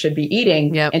beyond what it should be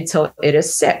eating until it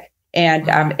is sick. And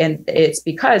it's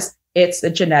because it's the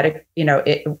genetic,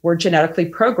 we're genetically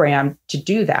programmed to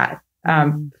do that.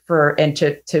 To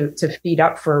feed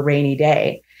up for a rainy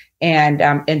day.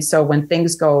 And so when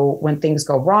things go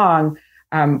wrong,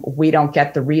 we don't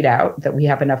get the readout that we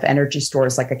have enough energy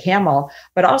stores like a camel.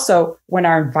 But also when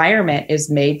our environment is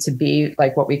made to be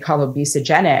like what we call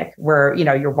obesogenic, where,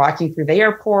 you're walking through the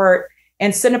airport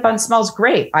And Cinnabon smells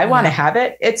great. I want to have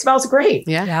it. It smells great.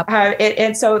 Yeah.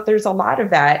 And so there's a lot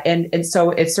of that. And so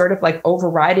it's sort of like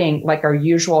overriding like our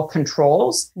usual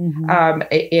controls in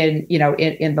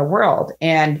the world.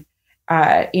 And,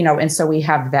 and so we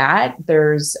have that.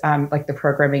 There's like the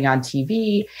programming on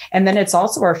TV. And then it's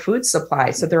also our food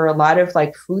supply. So there are a lot of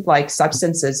like food-like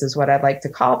substances is what I like to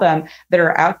call them that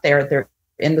are out there. They're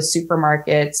in the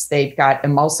supermarkets. They've got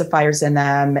emulsifiers in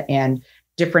them and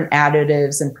different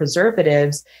additives and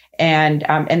preservatives, and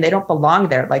they don't belong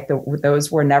there. Like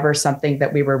those were never something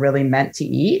that we were really meant to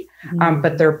eat,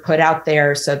 but they're put out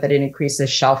there so that it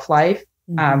increases shelf life,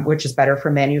 which is better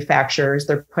for manufacturers.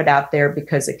 They're put out there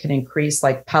because it can increase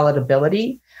like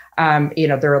palatability.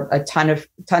 There are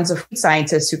tons of food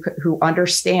scientists who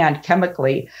understand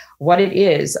chemically what it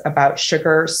is about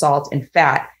sugar, salt, and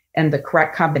fat, and the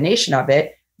correct combination of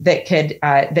it that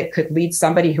could lead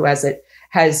somebody who has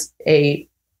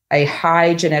a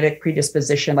high genetic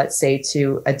predisposition, let's say,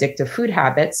 to addictive food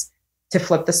habits, to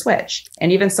flip the switch.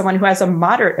 And even someone who has a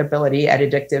moderate ability at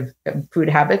addictive food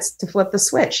habits to flip the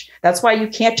switch. That's why you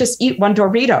can't just eat one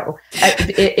Dorito.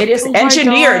 It is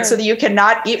engineered so that you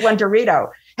cannot eat one Dorito.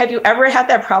 Have you ever had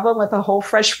that problem with a whole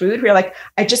fresh food where you're like,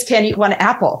 I just can't eat one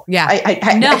apple? Yeah. I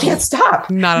can't stop.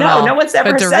 Not at all. No one's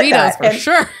ever said that. For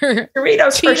sure.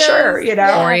 Doritos for sure,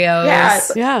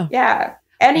 Oreos. Yeah.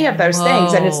 Any of those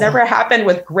things. And it's never happened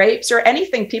with grapes or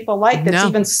anything people like that's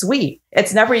even sweet.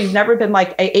 You've never been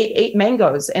like, I ate 8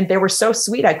 mangoes and they were so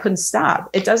sweet I couldn't stop.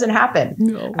 It doesn't happen.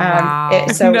 No. Wow.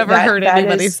 I've never heard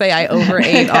anybody say I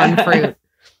overate on fruit.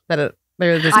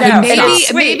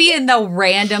 Maybe in the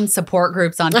random support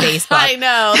groups on Facebook. I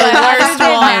know. But other than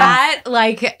that,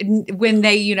 like when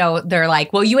they, they're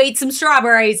like, well, you ate some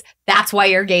strawberries. That's why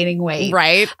you're gaining weight.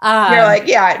 Right. You're like,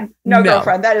 no,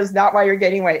 girlfriend, that is not why you're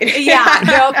gaining weight.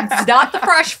 It's not the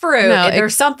fresh fruit.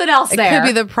 There's something else there. It could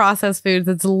be the processed foods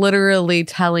that's literally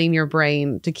telling your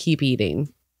brain to keep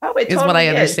eating. Oh, it totally is what I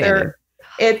understand.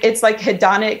 It's like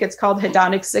hedonic. It's called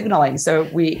hedonic signaling. So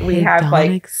we have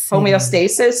like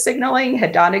homeostasis signaling,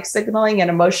 hedonic signaling, and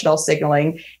emotional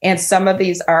signaling. And some of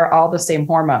these are all the same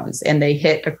hormones, and they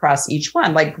hit across each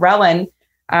one. Like ghrelin,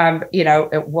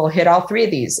 it will hit all 3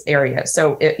 of these areas.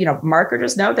 So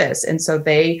marketers know this, and so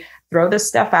they throw this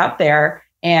stuff out there.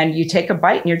 And you take a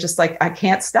bite and you're just like, I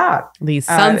can't stop. These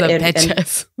sons of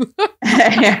bitches.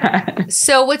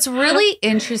 So what's really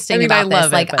interesting about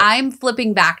this, like I'm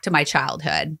flipping back to my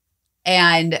childhood,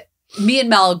 and me and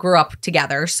Mel grew up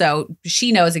together. So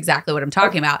she knows exactly what I'm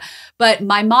talking about. But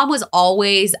my mom was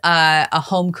always a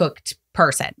home cooked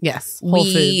person. Yes.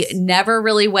 We never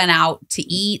really went out to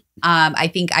eat. I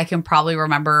think I can probably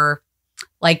remember,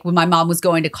 like when my mom was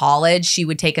going to college, she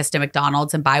would take us to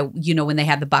McDonald's and buy, when they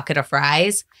had the bucket of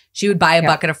fries, she would buy a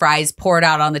bucket of fries, pour it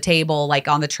out on the table, like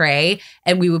on the tray,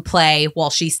 and we would play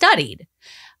while she studied.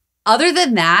 Other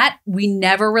than that, we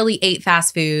never really ate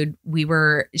fast food.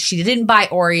 She didn't buy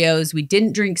Oreos. We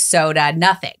didn't drink soda,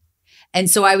 nothing. And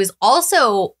so I was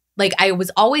also like, I was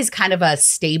always kind of a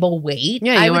stable weight,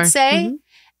 I would say. Mm-hmm.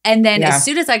 And then as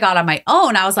soon as I got on my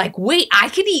own, I was like, wait, I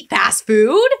can eat fast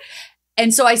food.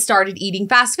 And so I started eating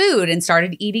fast food and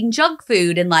started eating junk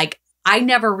food. And like, I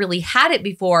never really had it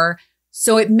before.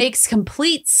 So it makes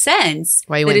complete sense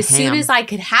that as soon as I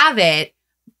could have it,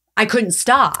 I couldn't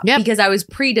stop because I was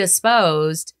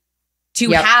predisposed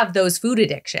to have those food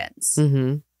addictions.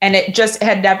 Mm-hmm. And it just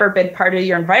had never been part of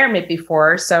your environment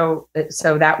before. So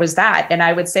that was that. And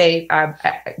I would say,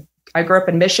 I grew up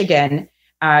in Michigan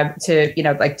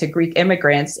to Greek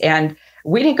immigrants, and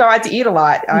we didn't go out to eat a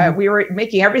lot. We were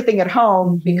making everything at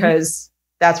home because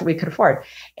that's what we could afford.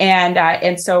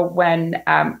 And so when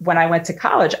I went to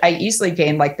college, I easily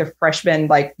gained like the freshman,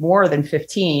 like more than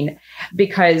 15,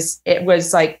 because it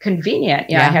was like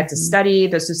convenient. I had to study.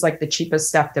 This was like the cheapest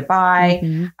stuff to buy.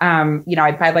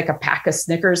 I'd buy like a pack of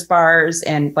Snickers bars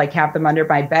and like have them under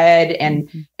my bed and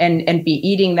be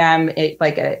eating them.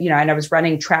 And I was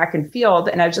running track and field,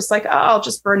 and I was just like, oh, I'll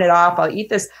just burn it off. I'll eat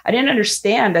this. I didn't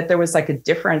understand that there was like a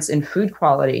difference in food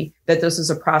quality, that this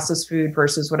was a processed food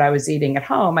versus what I was eating at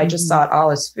home. I just saw it all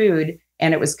as food,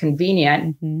 and it was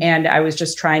convenient. And I was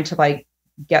just trying to like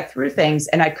get through things,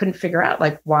 and I couldn't figure out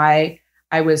like why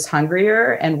I was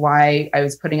hungrier and why I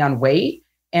was putting on weight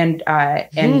and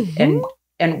what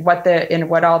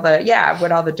all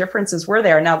the differences were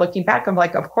there. Now looking back, I'm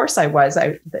like, of course I was.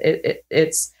 I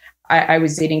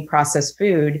was eating processed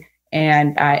food,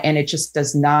 and it just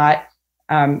does not.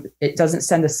 It doesn't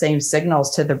send the same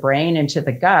signals to the brain and to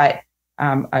the gut,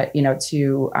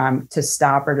 to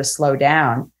stop or to slow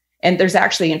down. And there's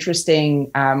actually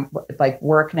interesting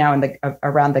work now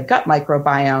around the gut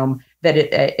microbiome that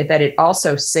it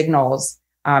also signals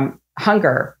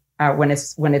hunger when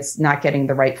it's not getting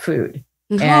the right food.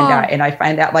 And I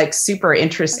find that like super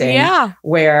interesting. Yeah.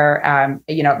 Where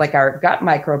like our gut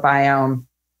microbiome,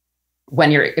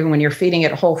 when you're feeding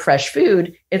it whole fresh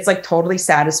food, it's like totally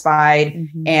satisfied,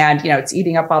 and it's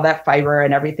eating up all that fiber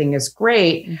and everything is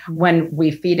great. When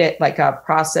we feed it like a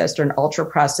processed or an ultra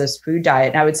processed food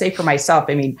diet, and I would say for myself,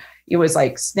 I mean, it was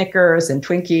like Snickers and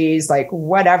Twinkies, like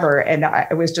whatever, and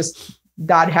I was just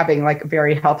not having like a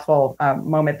very healthful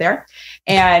moment there.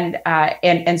 And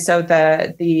so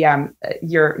the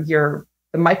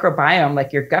microbiome,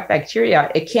 like your gut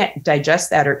bacteria, it can't digest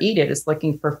that or eat it. It's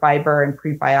looking for fiber and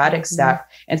prebiotic stuff.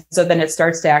 And so then it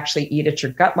starts to actually eat at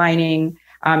your gut lining.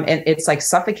 And it's like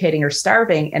suffocating or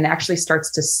starving, and actually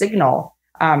starts to signal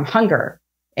hunger.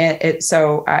 And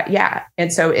so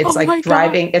it's like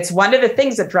driving. God. It's one of the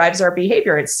things that drives our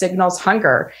behavior. It signals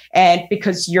hunger, and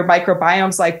because your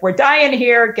microbiome's like, we're dying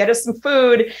here, get us some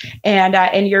food,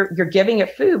 and you're giving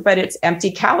it food, but it's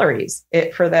empty calories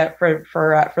for the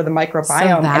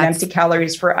microbiome, and empty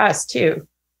calories for us too,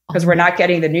 because we're not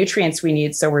getting the nutrients we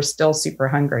need. So we're still super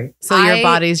hungry. So your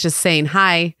body's just saying,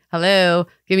 hi, hello,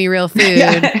 give me real food.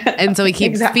 And so we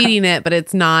keep feeding it, but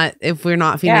it's not, if we're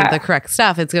not feeding it the correct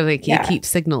stuff, it's going to keep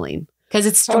signaling. Because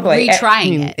it's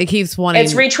retrying it. It keeps wanting.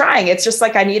 It's retrying. It's just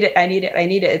like, I need it.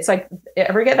 It's like,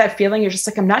 ever get that feeling? You're just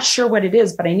like, I'm not sure what it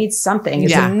is, but I need something.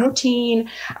 It's a routine.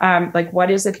 Like,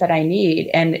 what is it that I need?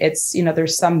 And it's,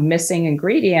 there's some missing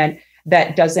ingredient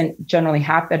that doesn't generally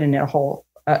happen in a whole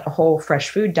fresh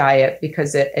food diet,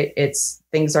 because it's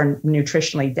things are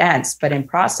nutritionally dense, but in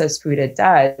processed food it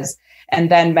does. And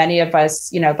then many of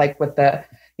us, like with the,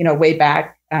 way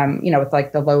back, with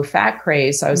like the low fat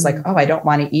craze, I was like, oh, I don't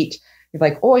want to eat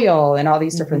like oil and all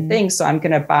these different things, so I'm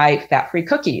going to buy fat-free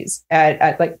cookies.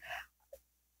 I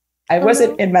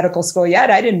wasn't in medical school yet.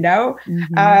 I didn't know.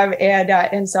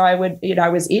 And so I would, I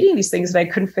was eating these things and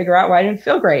I couldn't figure out why I didn't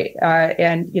feel great.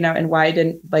 And why I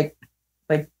didn't like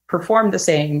perform the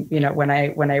same, when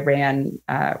I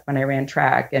ran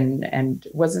track and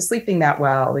wasn't sleeping that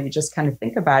well. You just kind of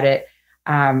think about it.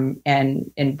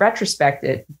 And in retrospect,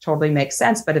 it totally makes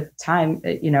sense. But at the time,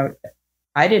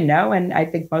 I didn't know. And I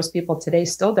think most people today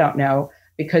still don't know,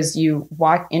 because you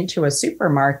walk into a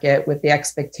supermarket with the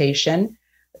expectation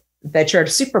that you're at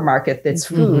a supermarket that's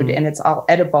food and it's all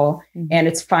edible and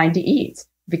it's fine to eat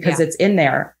because it's in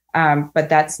there. But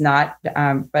that's not,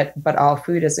 but all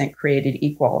food isn't created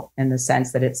equal in the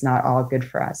sense that it's not all good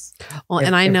for us. Well,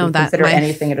 and I know that consider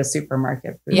anything at a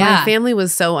supermarket food. My family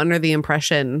was so under the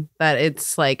impression that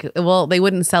it's like, well, they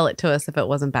wouldn't sell it to us if it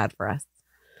wasn't bad for us.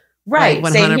 Right.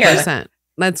 Like 100%.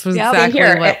 That's exactly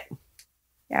what.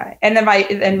 And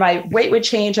then my weight would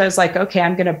change. I was like, okay,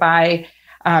 I'm going to buy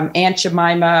Aunt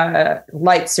Jemima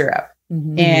light syrup.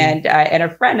 And a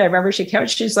friend, I remember she came,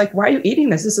 she's like, why are you eating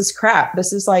this? This is crap.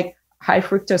 This is like high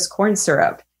fructose corn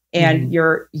syrup. And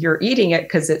you're eating it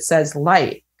because it says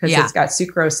light, because it's got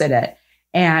sucrose in it.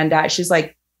 And she's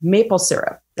like, maple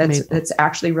syrup. That's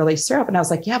actually really syrup. And I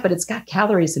was like, yeah, but it's got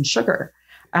calories and sugar.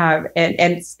 And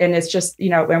it's just,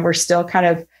 and we're still kind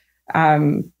of,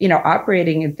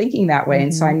 operating and thinking that way.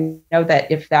 And so I know that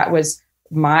if that was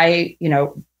my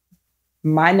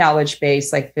knowledge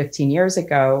base like 15 years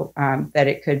ago, that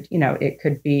it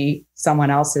could be someone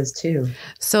else's too.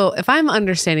 So if I'm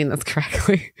understanding this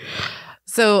correctly,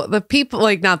 so the people,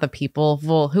 like not the people,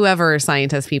 well, whoever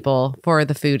scientists people for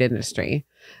the food industry,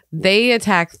 they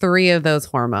attack 3 of those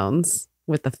hormones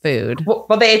with the food.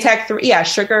 Well, they attack 3,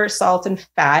 sugar, salt, and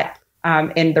fat.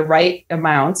 In the right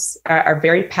amounts are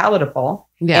very palatable.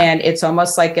 And it's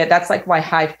almost like that's like why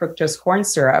high fructose corn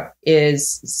syrup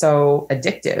is so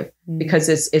addictive, because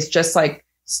it's just like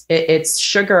it's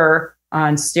sugar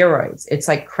on steroids. It's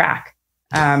like crack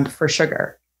for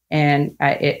sugar. And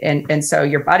so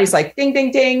your body's like ding,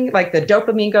 ding, ding, like the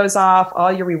dopamine goes off,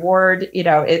 all your reward,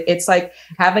 it's like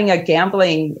having a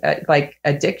gambling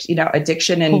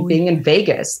addiction and being in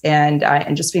Vegas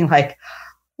and just being like,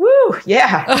 woo,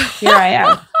 yeah, here I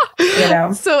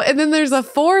am. So, and then there's a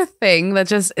 4th thing that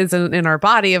just isn't in our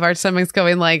body, of our stomachs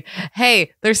going like,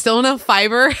 hey, there's still enough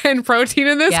fiber and protein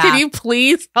in this. Can you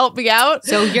please help me out?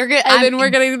 So you're good. And then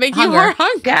we're going to make you more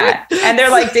hungry. Yeah. And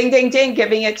they're like, ding, ding, ding,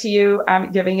 giving it to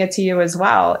you as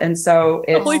well. And so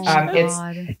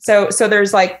so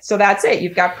there's like, so that's it.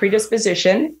 You've got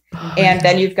predisposition. And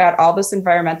then you've got all this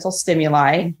environmental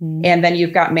stimuli, and then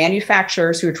you've got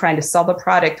manufacturers who are trying to sell the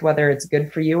product, whether it's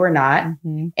good for you or not.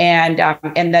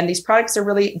 And then these products are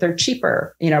they're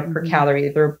cheaper, per calorie.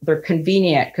 They're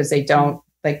convenient because they don't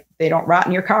rot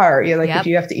in your car. If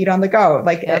you have to eat on the go,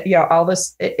 all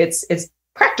this, it's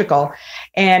practical.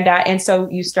 And so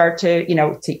you start to,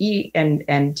 to eat and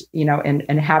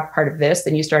have part of this,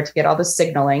 then you start to get all the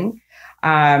signaling.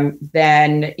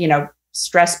 Then,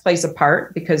 stress plays a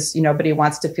part because nobody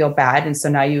wants to feel bad. And so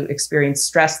now you experience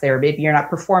stress there. Maybe you're not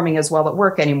performing as well at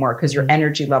work anymore because your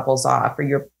energy level's off, or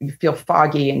you feel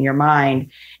foggy in your mind.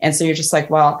 And so you're just like,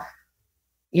 well,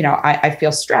 I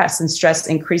feel stress, and stress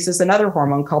increases another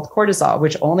hormone called cortisol,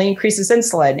 which only increases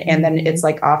insulin. And then it's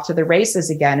like off to the races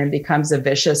again and becomes a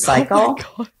vicious cycle.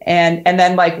 And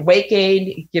then like weight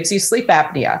gain gives you sleep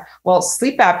apnea. Well,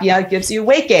 sleep apnea gives you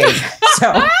weight gain.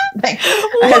 So like,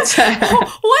 what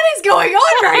is going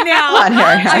on right now?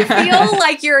 I feel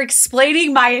like you're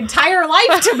explaining my entire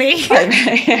life to me.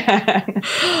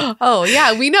 Oh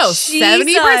yeah, we know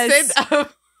 70%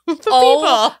 of the people.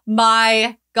 Oh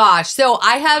my gosh. So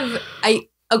I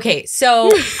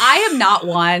am not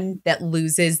one that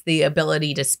loses the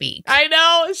ability to speak. I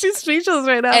know. She's speechless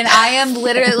right now. And I am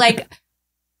literally like,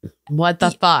 what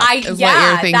the fuck is what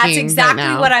you're thinking? That's exactly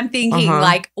right what I'm thinking.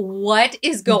 Like, what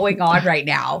is going on right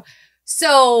now?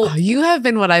 So you have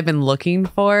been what I've been looking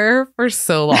for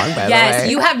so long, by the way.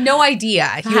 Yes, you have no idea.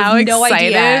 How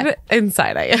excited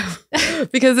inside I am.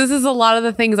 Because this is a lot of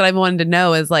the things that I've wanted to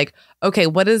know is like, okay,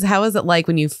 how is it like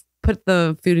when you put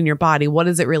the food in your body? What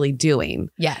is it really doing?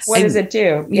 Yes. What does it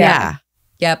do? Yeah.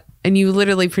 Yep. And you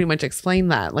literally pretty much explain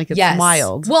that. Like, it's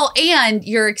wild. Well, and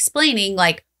you're explaining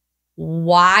like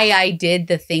why I did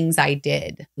the things I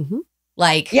did.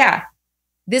 Like,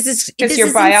 this is because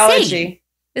your biology. Insane.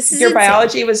 This is your insane.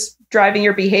 biology was driving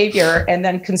your behavior, and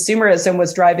then consumerism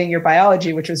was driving your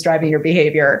biology, which was driving your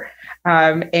behavior.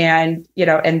 And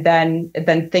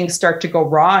then things start to go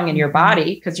wrong in your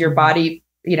body because your body,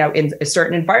 in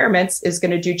certain environments is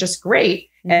going to do just great.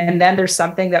 And then there's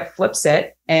something that flips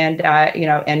it and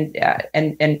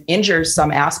injures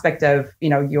some aspect of,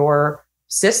 your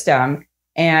system.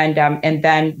 And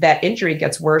then that injury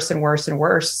gets worse and worse and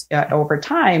worse over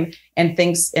time, and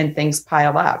things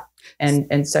pile up.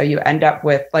 And so you end up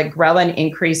with like ghrelin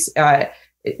increase,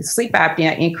 sleep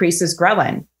apnea increases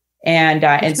ghrelin.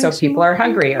 And so people are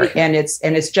hungrier, and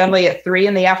it's generally at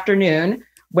 3 p.m.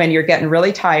 when you're getting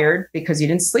really tired because you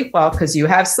didn't sleep well because you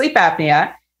have sleep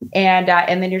apnea. And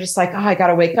then you're just like, oh, I got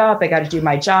to wake up. I got to do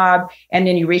my job. And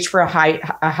then you reach for a high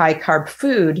carb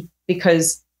food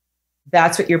because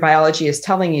that's what your biology is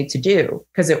telling you to do,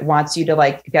 because it wants you to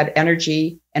like get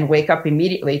energy and wake up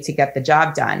immediately to get the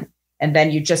job done. And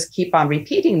then you just keep on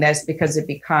repeating this because it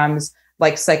becomes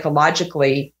like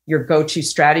psychologically your go-to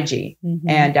strategy.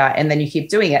 And then you keep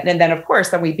doing it. And then of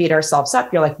course, then we beat ourselves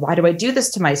up. You're like, why do I do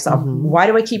this to myself? Why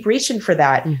do I keep reaching for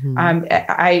that? I'm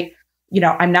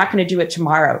not going to do it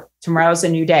tomorrow. Tomorrow's a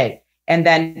new day. And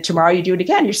then tomorrow you do it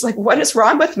again. You're just like, what is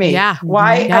wrong with me?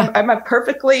 Why? I'm a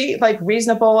perfectly like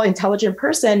reasonable, intelligent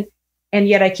person. And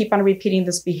yet I keep on repeating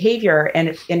this behavior,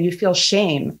 and you feel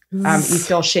shame. You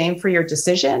feel shame for your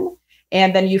decision.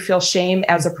 And then you feel shame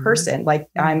as a person, like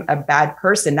I'm a bad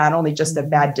person, not only just a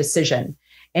bad decision.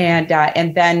 And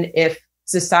then if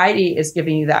society is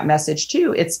giving you that message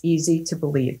too, it's easy to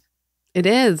believe. It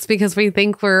is, because we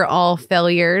think we're all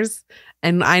failures.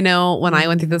 And I know when I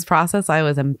went through this process, I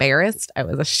was embarrassed. I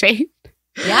was ashamed.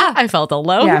 Yeah. I felt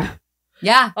alone.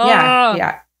 Yeah.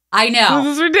 I know.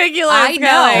 This is ridiculous. I know.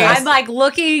 Guys. I'm like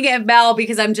looking at Mel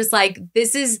because I'm just like,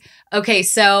 this is okay.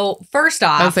 So first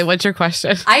off, I'll say, what's your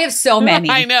question? I have so many.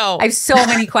 I know. I have so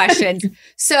many questions.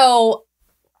 So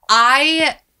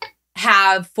I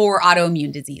have 4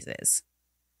 autoimmune diseases.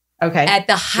 Okay. At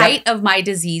the height of my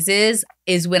diseases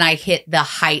is when I hit the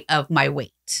height of my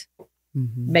weight.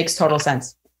 Makes total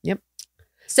sense. Yep.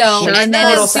 So, and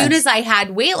then as soon as I had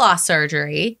weight loss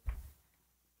surgery,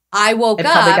 I woke up.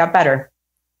 It probably got better.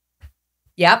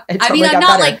 Yep. I mean, I'm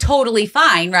not like totally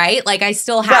fine, right? Like I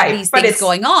still have these things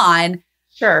going on.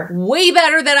 Sure. Way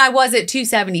better than I was at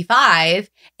 275.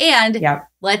 And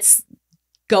let's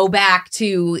go back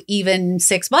to even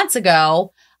 6 months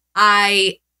ago.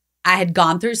 I had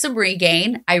gone through some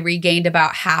regain. I regained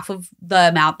about half of the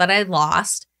amount that I had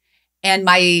lost. And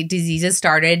my diseases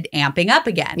started amping up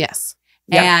again. Yes.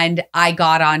 And I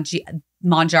got on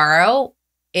Mounjaro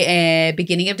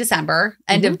beginning of December,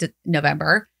 end of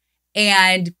November.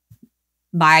 And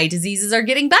my diseases are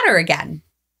getting better again.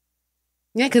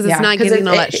 Yeah, because it's not getting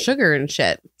all that sugar and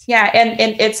shit. Yeah, and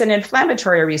it's an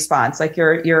inflammatory response. Like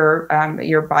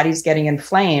your body's getting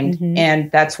inflamed,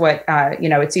 and that's what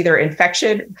it's either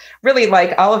infection. Really,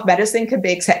 like all of medicine could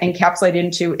be encapsulated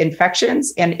into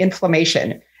infections and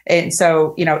inflammation. And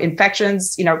so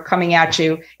infections, coming at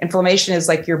you. Inflammation is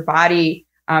like your body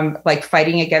like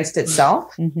fighting against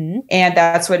itself. And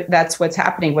that's what's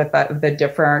happening with the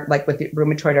different, like with the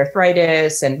rheumatoid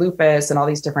arthritis and lupus and all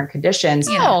these different conditions.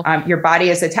 Your body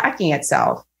is attacking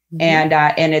itself.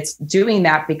 And it's doing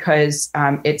that because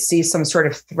it sees some sort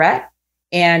of threat,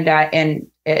 and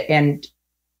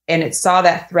it saw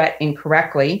that threat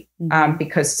incorrectly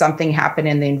because something happened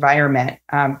in the environment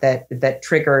that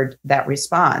triggered that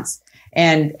response.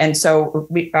 And so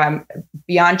we,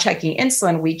 beyond checking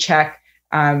insulin, we check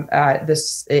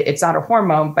this. It's not a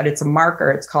hormone, but it's a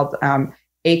marker. It's called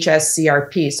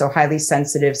HSCRP, so highly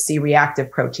sensitive C-reactive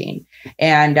protein,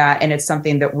 and it's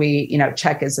something that we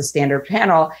check as a standard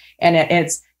panel, and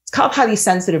it's called highly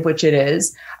sensitive, which it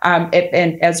is,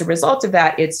 and as a result of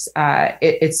that, it's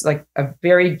like a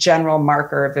very general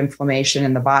marker of inflammation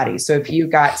in the body. So if you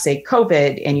got, say,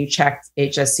 COVID and you checked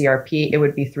HSCRP, it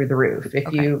would be through the roof.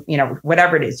 If you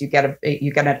whatever it is, you get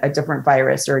a different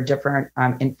virus or a different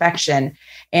infection,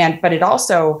 but it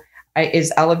also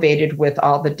is elevated with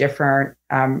all the different,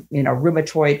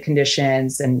 rheumatoid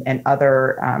conditions and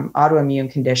other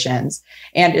autoimmune conditions.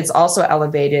 And it's also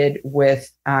elevated with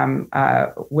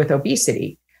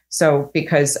obesity. So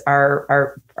because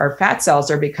our fat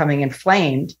cells are becoming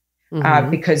inflamed,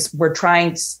 because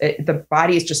the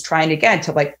body is just trying again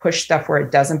to like push stuff where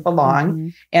it doesn't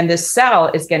belong. And this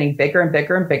cell is getting bigger and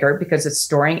bigger and bigger because it's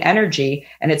storing energy.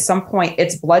 And at some point,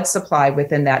 its blood supply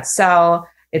within that cell,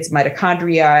 it's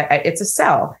mitochondria, it's a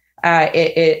cell.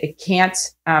 It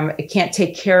can't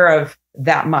take care of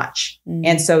that much.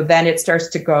 And so then it starts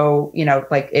to go,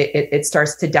 it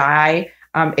starts to die.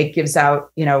 It gives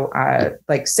out,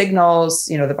 like signals,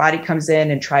 the body comes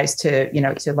in and tries to,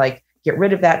 to like get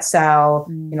rid of that cell,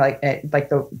 like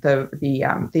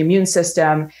the immune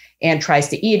system, and tries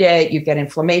to eat it. You get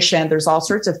inflammation. There's all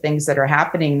sorts of things that are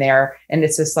happening there. And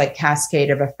it's this like cascade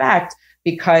of effect,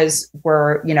 because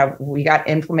we got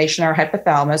inflammation in our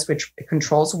hypothalamus, which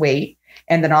controls weight.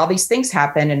 And then all these things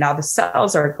happen, and now the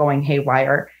cells are going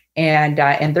haywire, and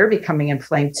they're becoming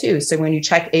inflamed too. So when you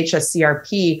check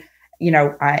HSCRP,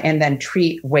 and then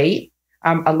treat weight,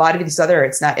 a lot of these other,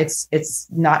 it's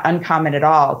not uncommon at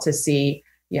all to see,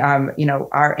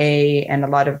 RA and a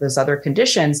lot of those other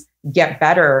conditions get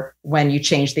better when you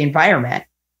change the environment.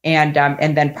 And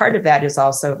then part of that is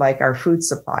also like our food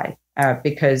supply.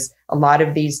 Because a lot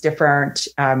of these different,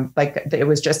 like it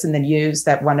was just in the news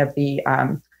that one of the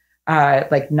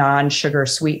like non-sugar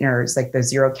sweeteners, like the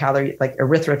 0 calorie, like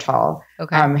erythritol,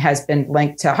 has been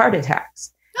linked to heart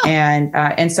attacks.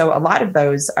 And so a lot of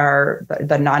those are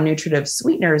the non-nutritive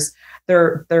sweeteners.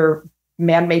 They're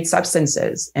man-made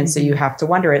substances, and so you have to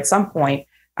wonder at some point,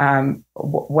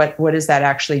 what is that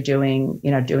actually doing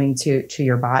to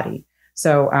your body?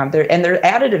 So there are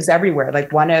additives everywhere.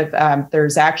 Like one of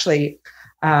there's actually,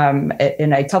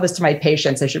 and I tell this to my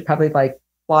patients, I should probably like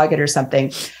blog it or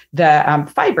something.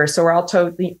 The fiber. So we're all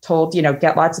told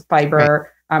get lots of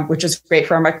fiber, which is great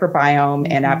for our microbiome,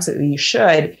 and absolutely you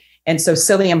should. And so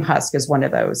psyllium husk is one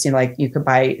of those. Like you could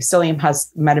buy psyllium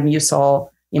husk Metamucil,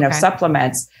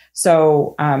 supplements.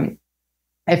 So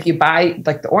if you buy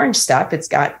like the orange stuff, it's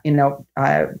got,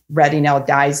 retinol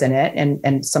dyes in it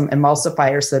and some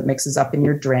emulsifiers that mixes up in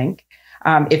your drink.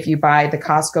 If you buy the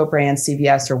Costco brand,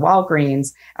 CVS or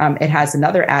Walgreens, it has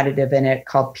another additive in it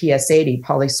called PS80,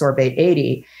 polysorbate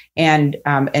 80, and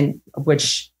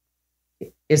which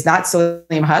is not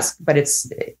psyllium husk, but it's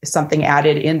something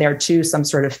added in there too, some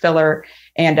sort of filler.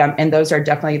 And those are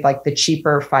definitely like the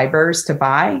cheaper fibers to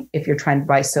buy if you're trying to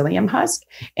buy psyllium husk.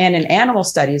 And in animal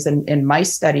studies and in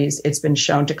mice studies, it's been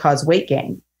shown to cause weight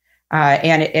gain.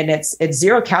 And it's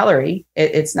 0 calorie.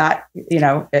 It's not,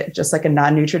 just like a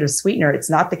non-nutritive sweetener. It's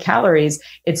not the calories.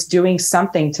 It's doing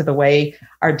something to the way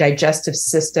our digestive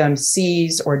system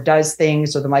sees or does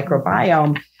things, or the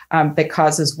microbiome that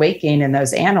causes weight gain in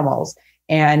those animals.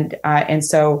 And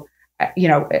so,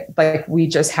 like we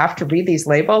just have to read these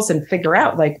labels and figure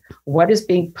out like what is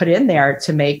being put in there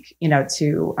to make,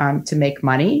 to make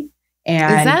money.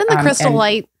 And is that in the Crystal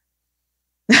Light?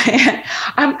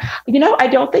 I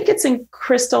don't think it's in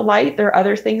Crystal Light. There are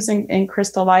other things in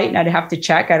Crystal Light, and I'd have to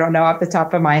check. I don't know off the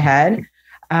top of my head.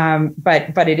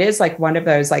 But it is like one of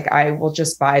those, like I will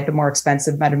just buy the more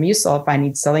expensive Metamucil if I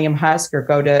need psyllium husk, or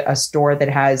go to a store that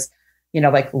has,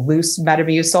 like loose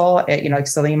Metamucil, like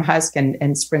psyllium husk,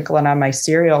 and sprinkle it on my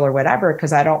cereal or whatever,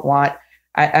 because I don't want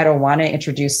to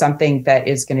introduce something that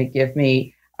is going to give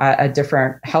me a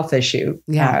different health issue.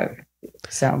 Yeah.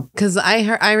 So, because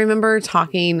I remember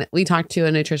we talked to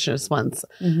a nutritionist once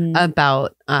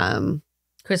about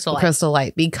Crystal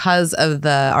Light because of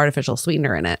the artificial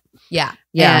sweetener in it. Yeah.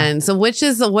 And so what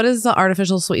is the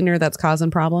artificial sweetener that's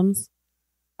causing problems?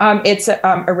 It's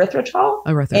erythritol.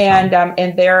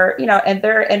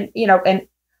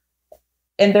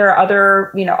 And there are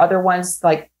other ones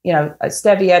like,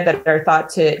 stevia that are thought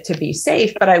to be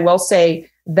safe. But I will say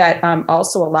that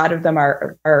also a lot of them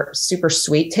are super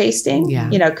sweet tasting,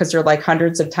 because they're like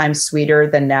hundreds of times sweeter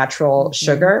than natural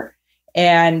sugar.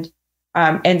 And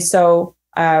so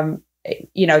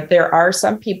there are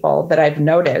some people that I've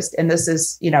noticed, and this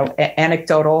is,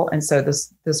 anecdotal. And so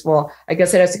this will, I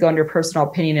guess it has to go under personal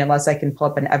opinion unless I can pull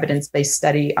up an evidence-based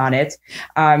study on it.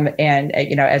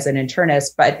 As an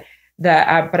internist, but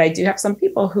I do have some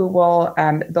people who will,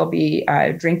 they'll be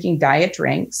drinking diet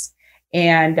drinks,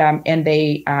 and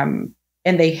they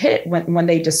hit when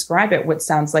they describe it what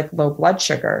sounds like low blood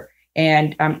sugar,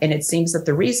 and it seems that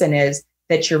the reason is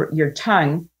that your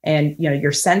tongue and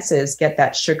your senses get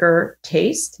that sugar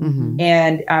taste, and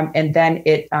then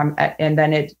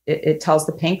it tells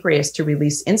the pancreas to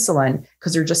release insulin,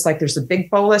 because they're just like, there's a big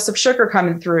bolus of sugar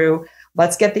coming through.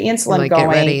 Let's get the insulin going. Get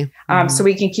ready. So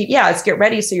we can let's get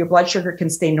ready so your blood sugar can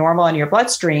stay normal in your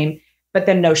bloodstream, but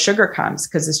then no sugar comes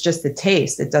because it's just the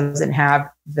taste. It doesn't have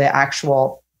the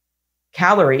actual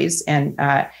calories. And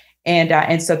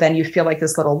so then you feel like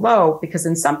this little low, because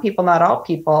in some people, not all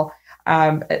people,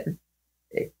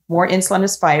 more insulin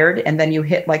is fired, and then you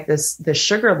hit like the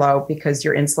sugar low because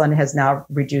your insulin has now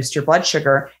reduced your blood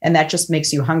sugar, and that just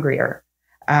makes you hungrier.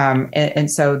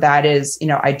 And so that is,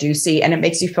 I do see, and it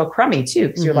makes you feel crummy too,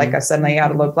 because you're like, I suddenly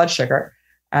got a low blood sugar.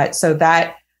 So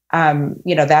that,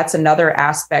 that's another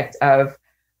aspect of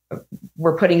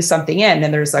we're putting something in,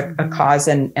 and there's a cause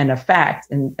and effect,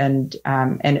 and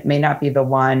it may not be the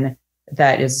one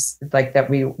that is like that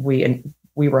we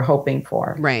were hoping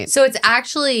for. Right. So it's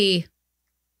actually,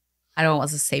 I don't want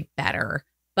to say better,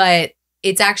 but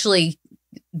it's actually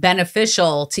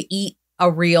beneficial to eat a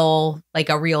real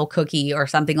cookie or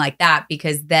something like that,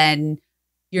 because then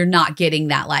you're not getting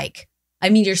that,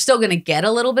 you're still going to get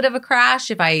a little bit of a crash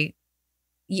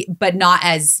but not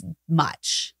as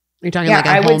much. You're talking like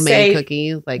a homemade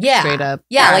cookie, straight up.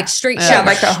 Yeah, like straight sugar.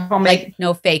 Like a homemade,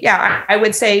 no fake. Yeah, I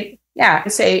would say,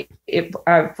 if,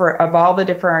 of all the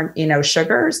different,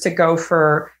 sugars, to go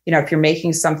for, if you're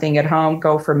making something at home,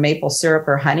 go for maple syrup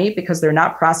or honey, because they're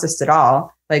not processed at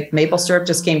all. Like maple syrup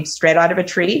just came straight out of a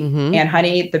tree, and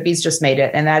honey, the bees just made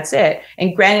it, and that's it.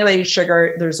 And granulated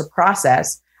sugar, there's a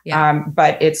process,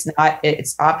 but it's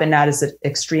often not as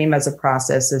extreme as a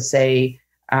process as say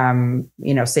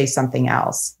something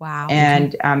else. Wow.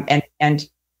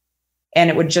 And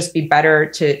it would just be better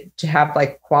to have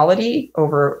like quality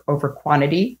over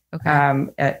quantity. Okay.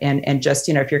 And just,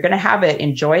 if you're going to have it,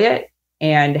 enjoy it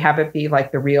and have it be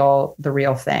like the real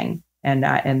thing, and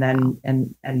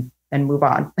then move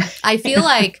on. I feel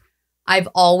like I've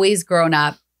always grown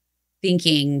up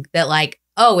thinking that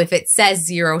if it says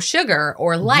 0 sugar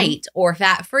or light or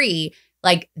fat free,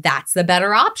 that's the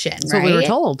better option. That's what we were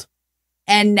told.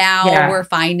 And now we're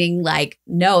finding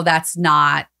no, that's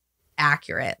not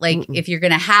accurate. If you're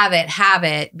going to have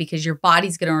it because your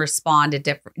body's going to respond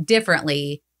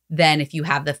differently than if you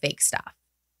have the fake stuff.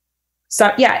 So,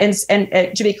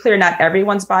 and to be clear, not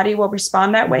everyone's body will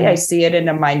respond that way. I see it in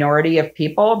a minority of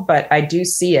people, but I do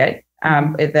see it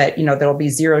that, there'll be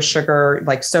 0 sugar,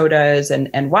 like sodas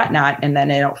and whatnot. And then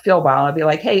they don't feel well. I'll be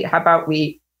like, hey, how about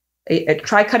we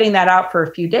try cutting that out for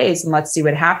a few days and let's see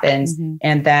what happens.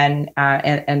 And then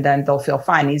they'll feel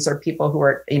fine. These are people who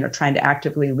are, trying to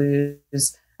actively lose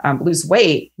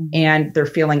weight, and they're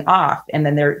feeling off. And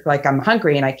then they're like, I'm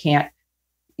hungry and I can't,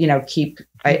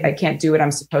 I can't do what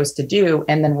I'm supposed to do.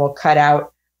 And then we'll cut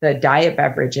out the diet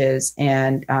beverages,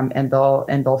 and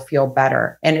they'll feel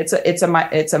better. And it's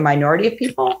a minority of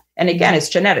people. And again, it's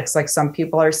genetics. Like some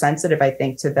people are sensitive, I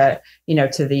think, to the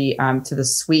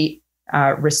sweet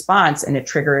response, and it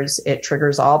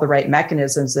triggers all the right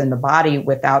mechanisms in the body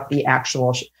without the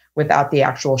actual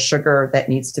sugar that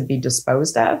needs to be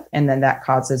disposed of. And then that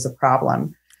causes a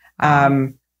problem.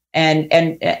 And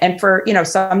for,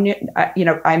 some,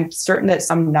 I'm certain that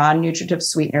some non-nutritive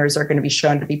sweeteners are going to be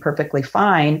shown to be perfectly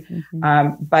fine.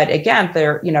 But again,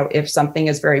 if something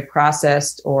is very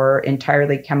processed or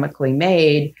entirely chemically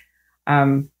made,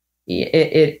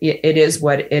 it is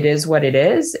what it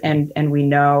is. And we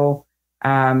know,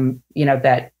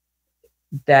 that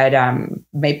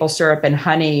maple syrup and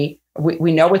honey,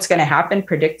 we know what's going to happen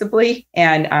predictably.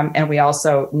 And we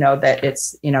also know that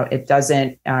it's, it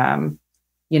doesn't, in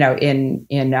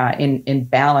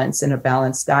balance, in a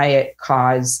balanced diet,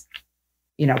 cause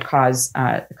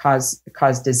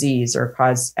disease or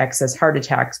cause excess heart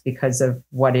attacks because of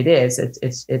what it is.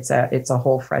 It's a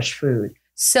whole fresh food.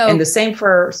 So, and the same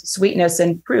for sweetness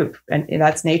and fruit, and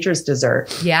that's nature's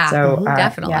dessert. Yeah, so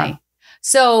definitely. Yeah.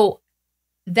 So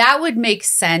that would make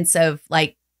sense of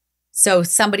like, so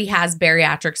somebody has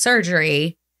bariatric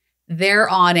surgery, they're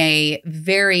on a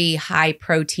very high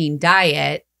protein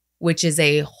diet, which is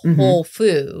a whole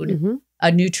food,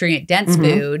 a nutrient dense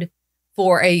food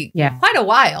for quite a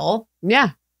while.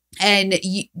 Yeah. And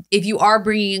if you are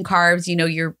bringing in carbs, you know,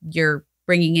 you're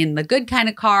bringing in the good kind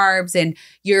of carbs, and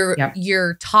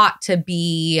you're taught to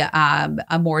be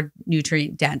a more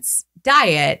nutrient dense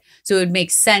diet. So it would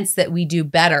make sense that we do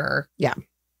better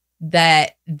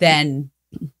than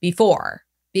before,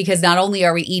 because not only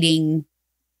are we eating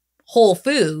whole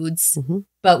foods,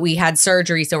 but we had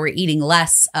surgery, so we're eating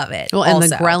less of it. Well, and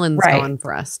the ghrelin's gone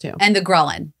for us too. And the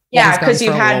ghrelin. Yeah, because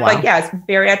you had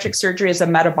bariatric surgery is a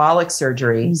metabolic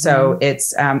surgery. So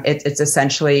it's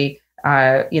essentially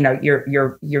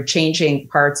you're changing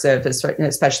parts of,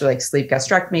 especially like sleep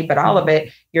gastrectomy, but all of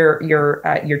it,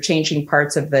 you're changing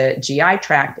parts of the GI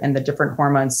tract and the different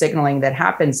hormone signaling that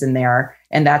happens in there.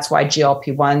 And that's why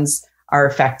GLP-1s are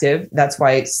effective. That's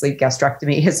why sleep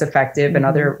gastrectomy is effective, and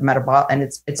other metabolic, and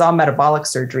it's all metabolic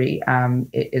surgery,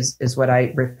 is what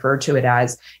I refer to it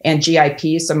as. And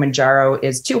GIP, so Mounjaro,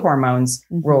 is two hormones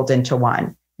rolled into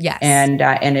one. Yes. And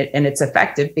it's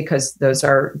effective because those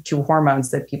are two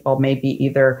hormones that people may be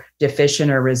either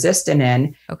deficient or resistant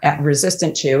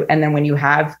to. And then when you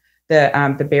have the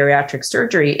bariatric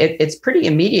surgery, it's pretty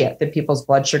immediate that people's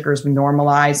blood sugars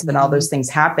normalize and all those things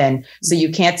happen. So you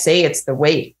can't say it's the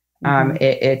weight.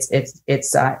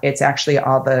 It's actually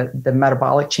all the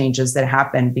metabolic changes that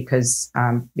happen because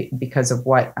of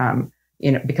what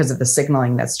because of the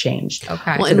signaling that's changed.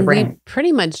 Okay. Well, and we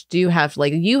pretty much do have,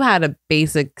 like, you had a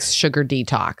basic sugar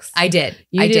detox. I did.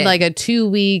 You did like a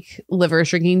 2-week liver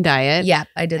shrinking diet. Yeah,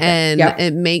 I did that. And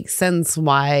it makes sense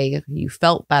why you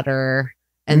felt better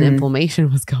and the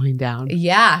inflammation was going down.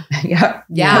 Yeah. Yeah.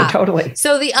 No, totally.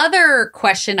 So the other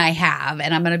question I have,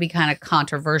 and I'm going to be kind of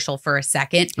controversial for a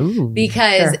second,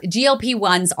 because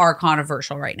GLP-1s are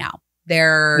controversial right now.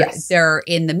 They're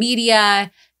in the media.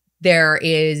 There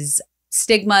is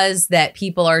stigmas that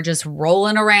people are just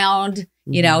rolling around,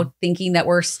 you know, thinking that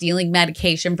we're stealing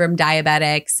medication from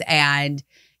diabetics. And,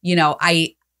 you know,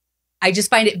 I just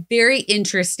find it very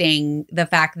interesting, the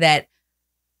fact that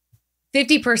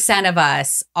 50% of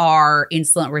us are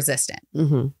insulin resistant.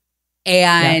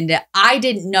 And I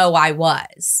didn't know I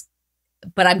was,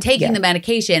 but I'm taking the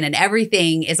medication and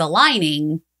everything is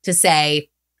aligning to say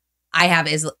I have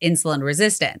insulin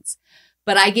resistance.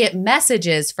 But I get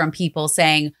messages from people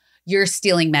saying, you're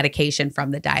stealing medication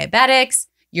from the diabetics.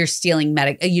 You're stealing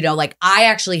like, I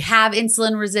actually have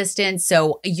insulin resistance,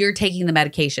 so you're taking the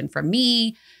medication from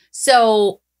me.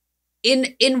 So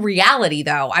in reality,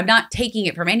 though, I'm not taking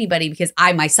it from anybody because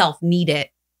I myself need it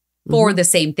for the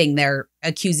same thing they're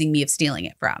accusing me of stealing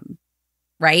it from.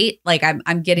 Right? Like,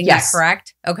 I'm getting that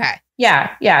correct? Okay.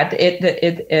 Yeah.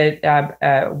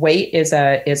 Weight is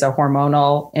a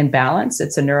hormonal imbalance.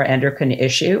 It's a neuroendocrine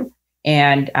issue.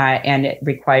 And it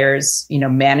requires,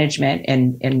 management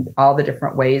in all the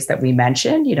different ways that we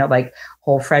mentioned, like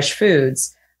whole fresh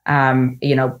foods,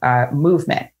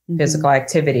 movement, physical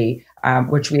activity,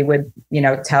 which we would,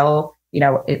 tell,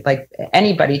 like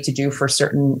anybody to do for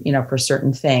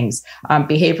certain things,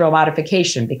 behavioral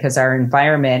modification, because our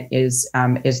environment is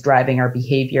driving our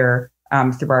behavior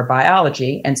through our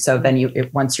biology. And so then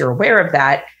once you're aware of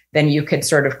that, then you could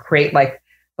sort of create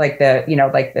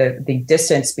the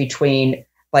distance between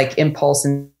like impulse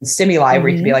and stimuli, where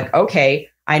you can be like, okay,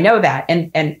 I know that.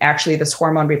 And actually this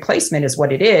hormone replacement is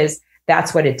what it is.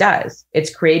 That's what it does.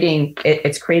 It's creating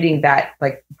that,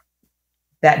 like,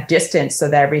 that distance so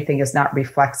that everything is not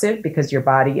reflexive, because your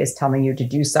body is telling you to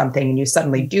do something and you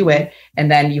suddenly do it.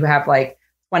 And then you have like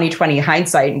 20/20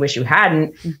 hindsight and wish you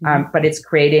hadn't. But it's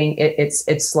creating,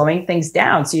 it's slowing things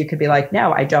down. So you could be like,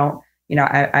 no, I don't,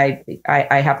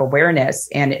 I have awareness,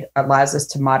 and it allows us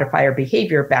to modify our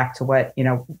behavior back to what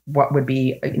would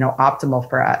be, optimal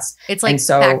for us. It's like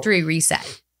factory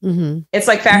reset. It's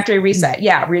like factory reset.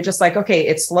 Yeah. We're just like, okay,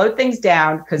 it slowed things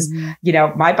down because,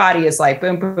 my body is like,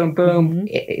 boom, boom, boom.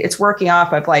 It's working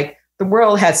off of like, the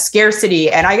world has scarcity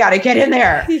and I got to get in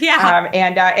there.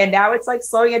 And now it's like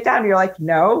slowing it down. You're like,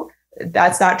 no,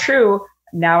 that's not true.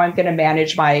 Now I'm going to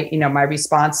manage my, my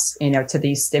response, to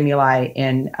these stimuli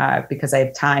because I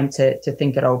have time to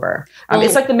think it over.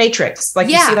 It's like the Matrix, like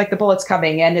you see like the bullets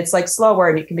coming and it's like slower,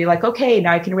 and you can be like, okay,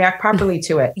 now I can react properly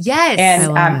to it. Yes.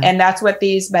 And that's what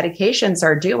these medications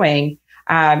are doing.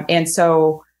 And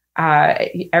so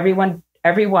everyone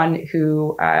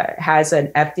who has an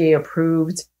FDA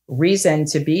approved reason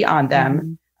to be on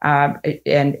them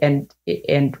and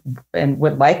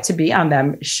would like to be on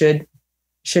them should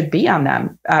should be on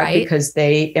them because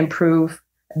they improve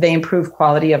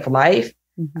quality of life,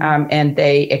 and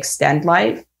they extend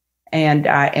life, and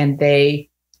they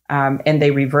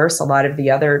reverse a lot of the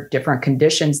other different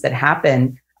conditions that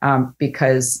happen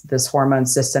because this hormone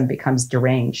system becomes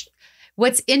deranged.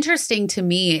 What's interesting to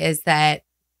me is that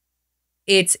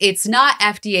it's not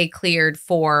FDA cleared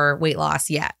for weight loss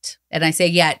yet. And I say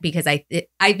yet because I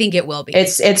think it will be.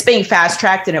 It's being fast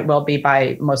tracked, and it will be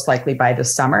most likely by the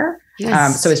summer.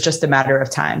 Yes. So it's just a matter of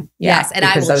time. Yes. And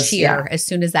I will cheer as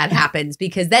soon as that happens,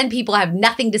 because then people have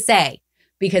nothing to say,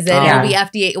 because then it'll be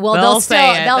FDA. Well, they'll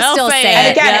still say it.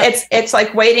 And again, it's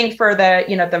like waiting for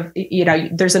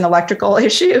there's an electrical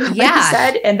issue, like you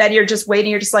said, and then you're just waiting.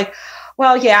 You're just like,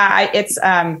 well,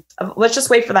 let's just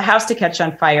wait for the house to catch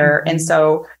on fire. And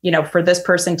so, for this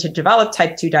person to develop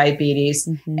type 2 diabetes,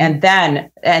 and then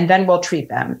we'll treat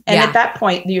them. And at that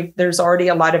point, there's already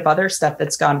a lot of other stuff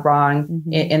that's gone wrong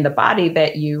in the body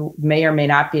that you may or may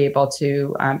not be able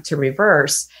to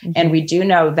reverse. And we do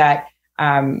know that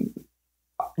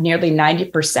nearly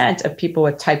 90% of people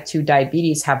with type 2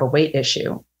 diabetes have a weight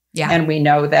issue. Yeah. And we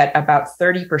know that about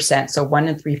 30%, so 1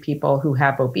 in 3 people who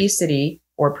have obesity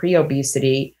or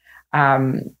pre-obesity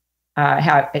have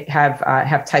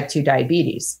type 2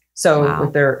 diabetes.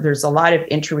 So there's a lot of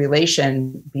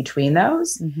interrelation between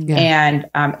those. And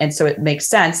so it makes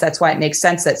sense. That's why it makes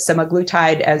sense that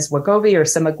semaglutide as Wegovy or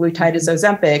semaglutide as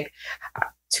Ozempic,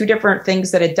 two different things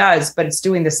that it does, but it's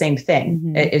doing the same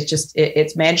thing.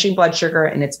 It's managing blood sugar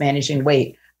and it's managing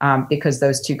weight, because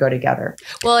those two go together.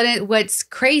 Well, and what's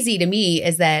crazy to me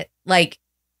is that, like,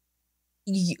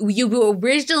 you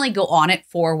originally go on it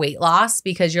for weight loss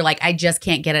because you're like, I just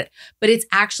can't get it. But it's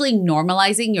actually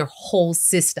normalizing your whole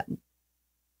system.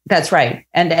 That's right.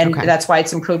 And that's why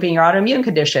it's improving your autoimmune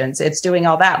conditions. It's doing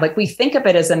all that. Like, we think of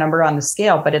it as a number on the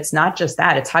scale, but it's not just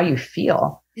that. It's how you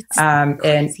feel. It's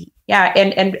crazy.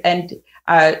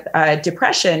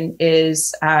 Depression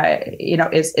is a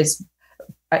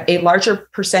larger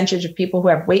percentage of people who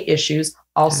have weight issues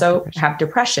also have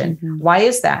depression. Why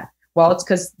is that? Well, it's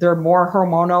because there are more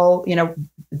hormonal,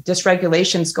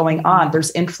 dysregulations going on.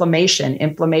 There's inflammation.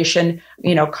 Inflammation,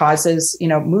 causes,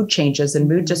 mood changes and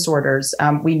mood disorders.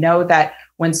 We know that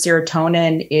when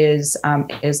serotonin is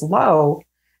low,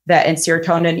 and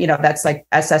serotonin, that's like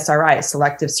SSRI,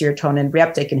 selective serotonin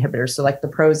reuptake inhibitors, so like the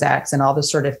Prozacs and all this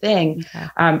sort of thing.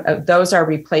 Those are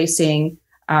replacing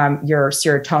your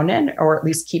serotonin, or at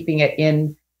least keeping it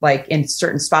in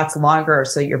certain spots longer,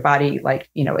 so your body,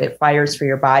 it fires for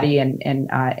your body and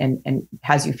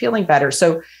has you feeling better.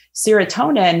 So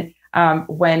serotonin,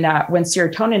 when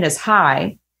serotonin is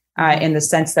high, in the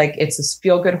sense like it's a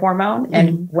feel good hormone,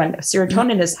 and when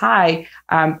serotonin is high,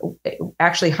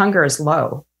 actually hunger is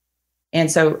low,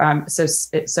 and so elevated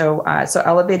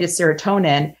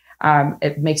serotonin,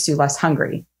 it makes you less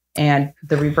hungry. And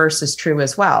the reverse is true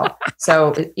as well.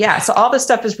 So all this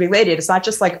stuff is related. It's not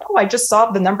just like, I just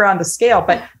solved the number on the scale,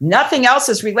 but nothing else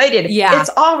is related. Yeah. It's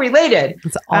all related.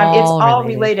 It's all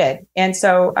related. And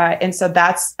so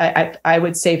that's, I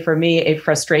would say for me, a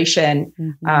frustration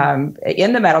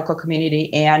in the medical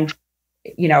community and,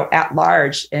 at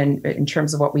large in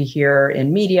terms of what we hear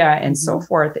in media and so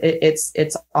forth.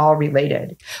 It's all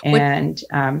related. And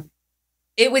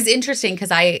it was interesting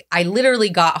because I literally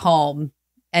got home.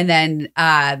 And then,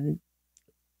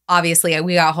 obviously,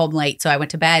 we got home late, so I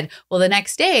went to bed. Well, the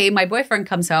next day, my boyfriend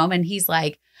comes home and he's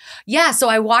like, so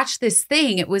I watched this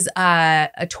thing. It was a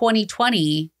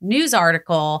 2020 news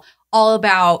article all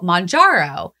about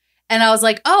Mounjaro. And I was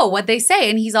like, oh, what'd they say?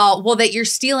 And he's all, well, that you're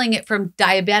stealing it from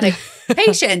diabetic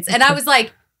patients. And I was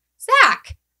like,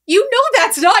 Zach,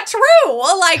 that's not true.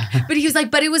 But he was like,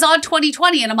 but it was on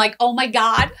 2020. And I'm like, oh my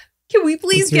God. Can we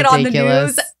please get on the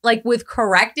news with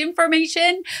correct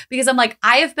information? Because I'm like,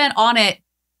 I have been on it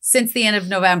since the end of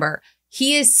November.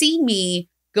 He has seen me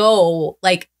go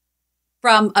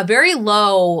from a very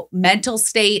low mental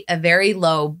state, a very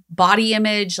low body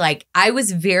image. I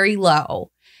was very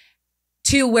low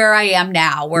to where I am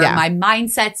now, where my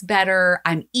mindset's better.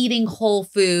 I'm eating whole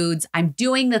foods. I'm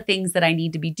doing the things that I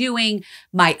need to be doing.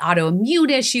 My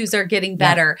autoimmune issues are getting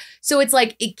better. So it's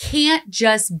like, it can't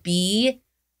just be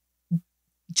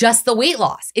just the weight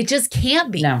loss. It just can't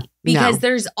be because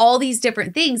there's all these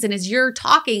different things. And as you're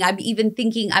talking, I'm even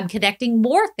thinking I'm connecting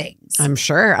more things. I'm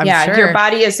sure. Your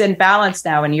body is in balance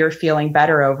now and you're feeling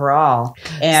better overall.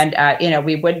 And,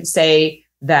 we wouldn't say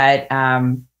that,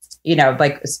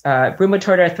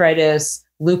 rheumatoid arthritis,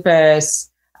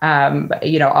 lupus,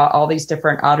 all these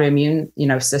different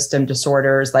autoimmune, system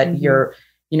disorders that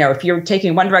if you're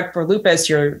taking one drug for lupus,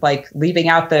 you're like leaving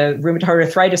out the rheumatoid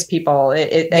arthritis people.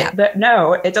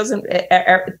 No, it doesn't.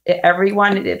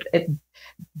 Everyone,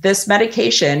 this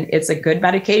medication, it's a good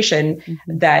medication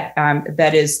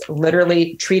that is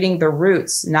literally treating the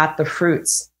roots, not the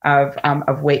fruits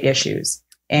of weight issues.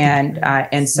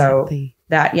 And so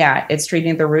that, it's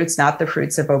treating the roots, not the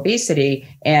fruits of obesity.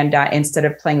 And instead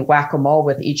of playing whack-a-mole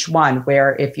with each one,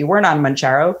 where if you weren't on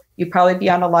Mounjaro, you'd probably be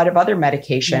on a lot of other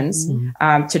medications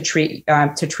to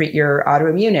treat your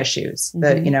autoimmune issues.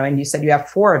 And you said you have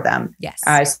 4 of them. Yes.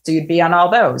 So you'd be on all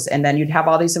those, and then you'd have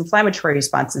all these inflammatory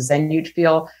responses. Then you'd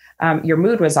feel your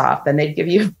mood was off. Then they'd give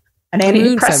you an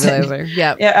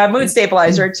antidepressant, a mood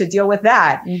stabilizer to deal with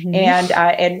that. And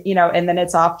then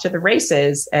it's off to the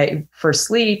races for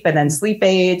sleep, and then sleep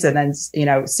aids, and then,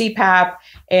 CPAP.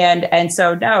 And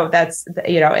so, no, that's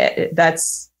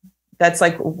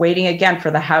like waiting again for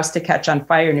the house to catch on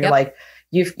fire. And you're like,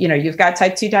 you've got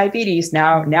type 2 diabetes.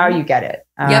 Now you get it.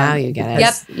 Now you get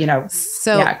it.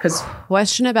 So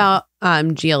question about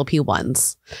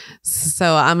GLP-1s. So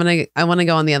I want to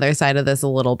go on the other side of this a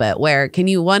little bit, where can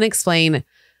you explain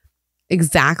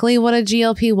exactly what a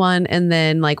GLP-1, and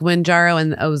then like Mounjaro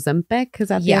and Ozempic, is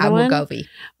that the other one? Wegovy.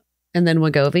 And then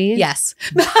Wegovy? Yes.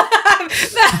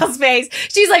 Val's face.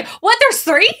 She's like, what? There's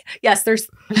 3? Yes, there's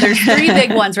 3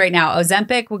 big ones right now.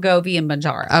 Ozempic, Wegovy, and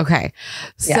Mounjaro. Okay.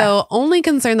 So only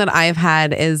concern that I've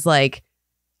had is like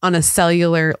on a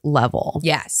cellular level.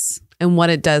 Yes. And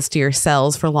what it does to your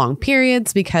cells for long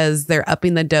periods, because they're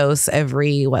upping the dose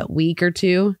every week or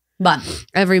 2? Month.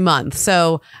 Every month.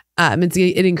 So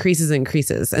it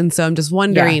increases. And so I'm just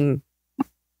wondering,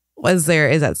 is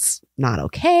that not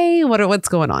okay? What's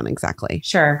going on exactly?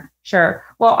 Sure.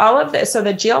 Well, all of this. So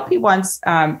the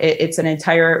GLP-1s, it's an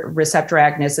entire receptor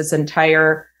agonist. It's an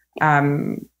entire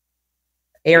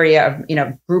area of,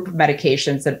 group of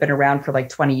medications that have been around for like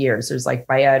 20 years. There's like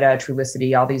Byetta,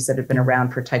 Trulicity, all these that have been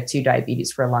around for type 2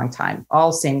 diabetes for a long time.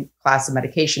 All same class of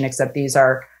medication, except these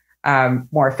are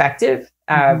more effective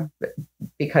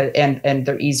because and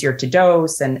they're easier to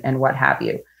dose and what have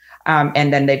you.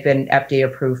 And then they've been FDA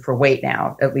approved for weight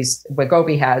now, at least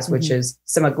Wegovy has, which is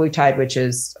semaglutide, which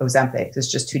is Ozempic.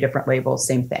 It's just 2 different labels,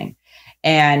 same thing.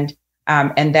 And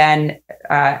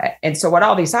so what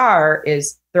all these are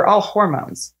is they're all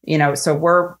hormones,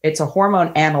 so it's a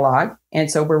hormone analog. And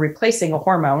so we're replacing a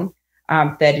hormone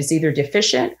that is either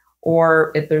deficient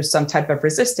or if there's some type of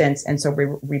resistance. And so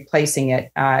we're replacing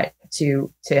it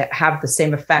to have the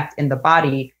same effect in the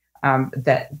body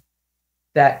that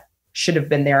should have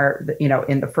been there,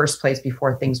 in the first place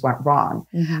before things went wrong.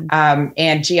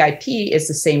 And GIP is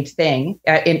the same thing,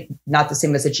 not the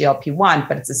same as a GLP-1,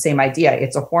 but it's the same idea.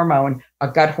 It's a hormone, a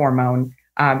gut hormone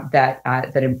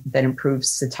that improves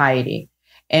satiety.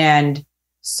 And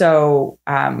so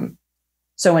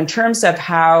in terms of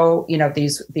how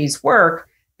these work,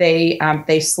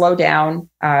 they slow down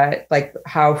like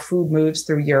how food moves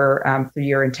through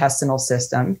your intestinal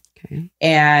system. Okay.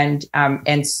 And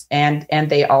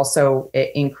they also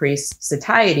increase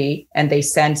satiety, and they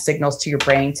send signals to your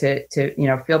brain to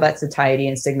feel that satiety,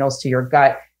 and signals to your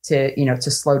gut to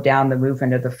slow down the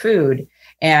movement of the food.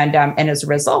 And as a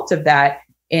result of that,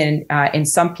 in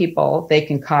some people, they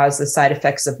can cause the side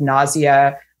effects of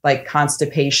nausea, like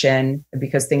constipation,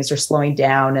 because things are slowing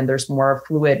down and there's more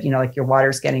fluid, like your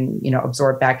water's getting,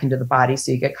 absorbed back into the body.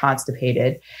 So you get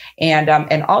constipated. And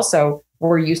also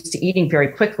we're used to eating very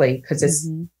quickly because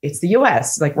it's the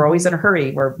US, like we're always in a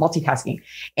hurry, we're multitasking.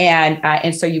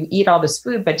 And so you eat all this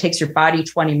food, but it takes your body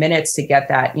 20 minutes to get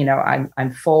that,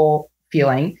 I'm full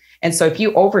feeling. And so if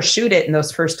you overshoot it in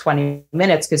those first 20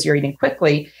 minutes because you're eating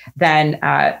quickly, then,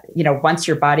 once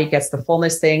your body gets the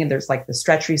fullness thing and there's like the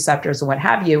stretch receptors and what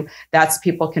have you, that's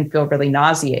people can feel really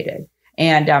nauseated.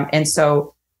 And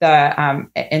so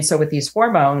with these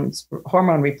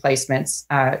hormone replacements,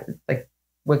 like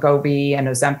Wegovy and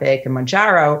Ozempic and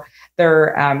Mounjaro,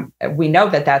 we know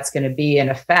that that's going to be an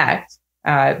effect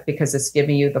because it's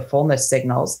giving you the fullness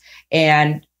signals.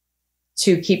 And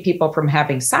to keep people from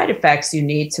having side effects, you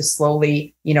need to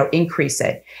slowly, increase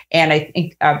it. And I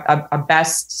think a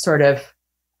best sort of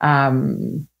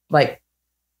like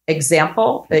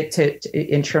example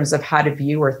in terms of how to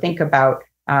view or think about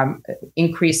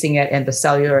increasing it and the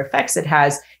cellular effects it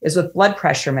has is with blood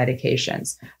pressure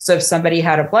medications. So if somebody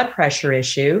had a blood pressure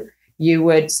issue, you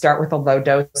would start with a low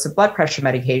dose of blood pressure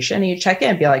medication and you check in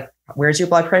and be like, where's your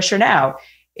blood pressure now?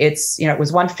 It's, it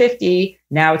was 150,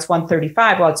 now it's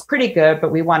 135. Well, it's pretty good,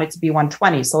 but we want it to be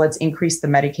 120. So let's increase the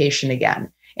medication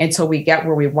again until we get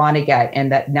where we want to get.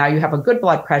 And that now you have a good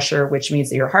blood pressure, which means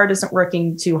that your heart isn't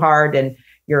working too hard and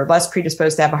you're less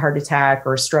predisposed to have a heart attack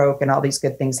or a stroke, and all these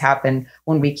good things happen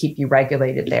when we keep you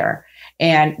regulated there.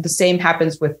 And the same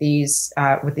happens with these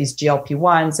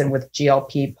GLP-1s and with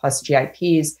GLP plus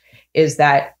GIPs, is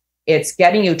that it's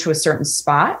getting you to a certain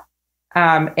spot.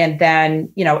 And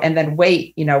then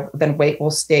weight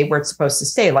will stay where it's supposed to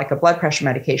stay, like a blood pressure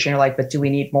medication. You're like, but do we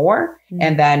need more? Mm-hmm.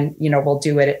 And then, we'll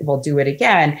do it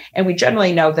again. And we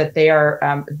generally know that they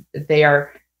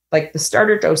are like the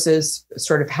starter doses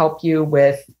sort of help you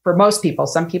with, for most people.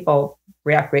 Some people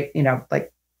react,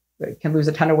 like can lose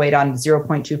a ton of weight on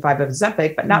 0.25 of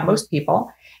Ozempic, but not mm-hmm. most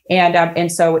people.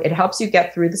 And so it helps you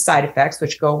get through the side effects,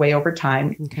 which go away over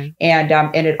time. Okay. And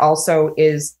it also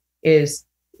is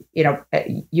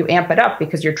you amp it up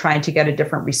because you're trying to get a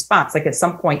different response. Like at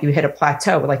some point you hit a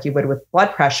plateau, like you would with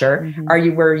blood pressure. Mm-hmm. Are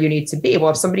you where you need to be?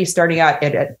 Well, if somebody's starting out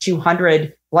at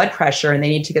 200 blood pressure and they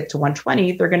need to get to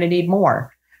 120, they're going to need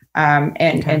more.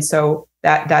 And so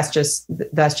that's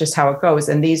just how it goes.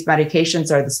 And these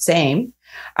medications are the same.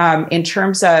 In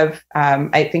terms of,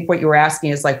 I think what you were asking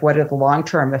is like, what are the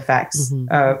long-term effects mm-hmm.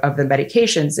 of the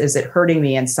medications? Is it hurting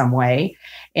me in some way?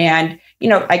 And,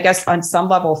 I guess on some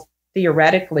level,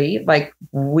 theoretically, like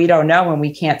we don't know and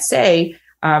we can't say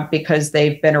because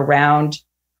they've been around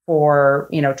for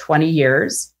 20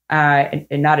 years and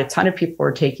not a ton of people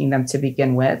are taking them to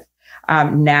begin with.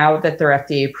 Now that they're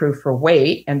FDA approved for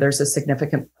weight, and there's a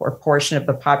significant proportion of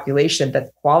the population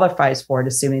that qualifies for it,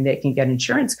 assuming they can get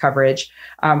insurance coverage,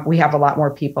 we have a lot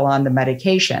more people on the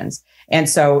medications. And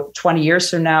so 20 years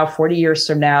from now, 40 years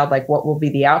from now, like what will be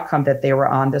the outcome that they were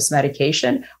on this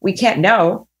medication? We can't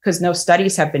know, because no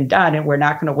studies have been done, and we're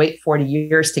not going to wait 40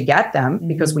 years to get them mm-hmm.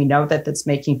 because we know that that's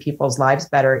making people's lives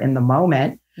better in the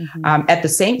moment. Mm-hmm. At the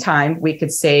same time, we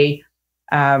could say,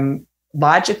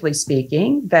 logically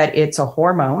speaking, that it's a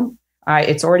hormone.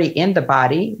 It's already in the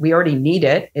body. We already need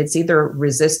it. It's either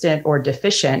resistant or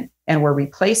deficient, and we're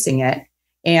replacing it.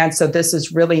 And so this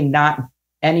is really not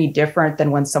any different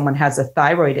than when someone has a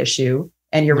thyroid issue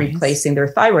and you're nice. Replacing their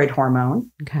thyroid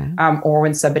hormone, okay. Or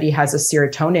when somebody has a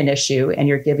serotonin issue and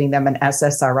you're giving them an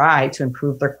SSRI to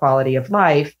improve their quality of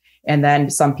life. And then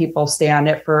some people stay on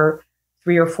it for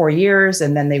 3 or 4 years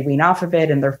and then they wean off of it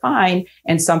and they're fine.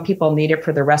 And some people need it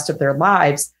for the rest of their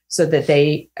lives so that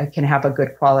they can have a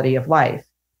good quality of life.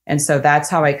 And so that's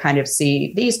how I kind of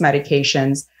see these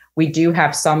medications. We do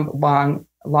have some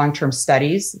long-term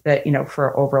studies that,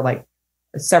 for over like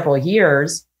several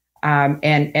years,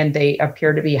 and they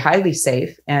appear to be highly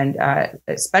safe, and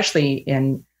especially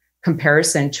in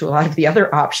comparison to a lot of the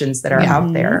other options that are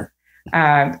out there.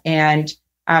 And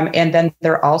then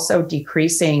they're also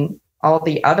decreasing all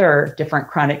the other different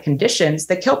chronic conditions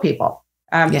that kill people.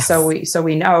 Yes. So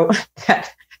we know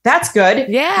that that's good.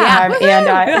 Yeah.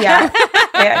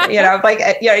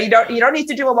 You don't need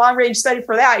to do a long range study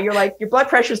for that. You're like, your blood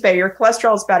pressure's better, your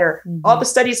cholesterol's better. Mm-hmm. All the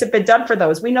studies have been done for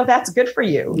those. We know that's good for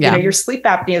you. Yeah. Your sleep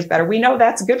apnea is better. We know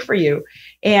that's good for you.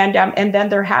 And then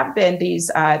there have been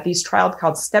these trials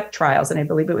called STEP trials, and I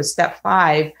believe it was STEP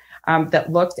 5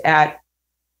 that looked at.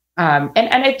 And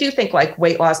I do think like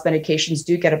weight loss medications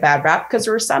do get a bad rap because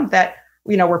there were some that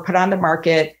were put on the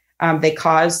market. They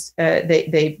caused,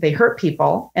 they hurt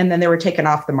people, and then they were taken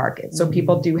off the market. So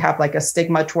people do have like a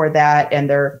stigma toward that, and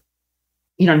they're,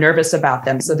 nervous about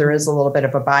them. So there is a little bit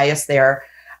of a bias there.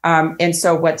 And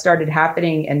so what started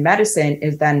happening in medicine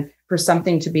is then for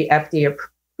something to be FDA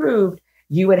approved,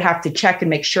 you would have to check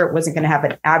and make sure it wasn't going to have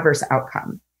an adverse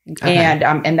outcome. Okay.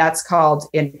 And that's called,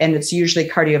 and it's usually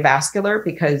cardiovascular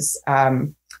because,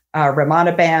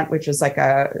 rimonabant, which is like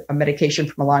a medication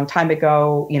from a long time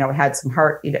ago, it had some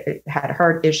it had a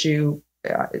heart issue,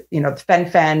 the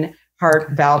fen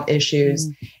heart valve issues.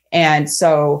 Mm-hmm. And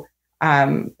so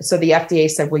the FDA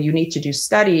said, well, you need to do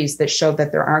studies that show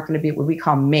that there aren't going to be what we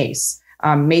call MACE,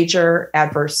 major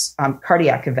adverse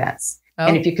cardiac events. Oh.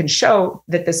 And if you can show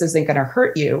that this isn't going to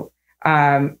hurt you,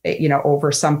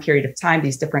 over some period of time,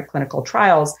 these different clinical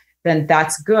trials, then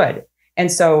that's good.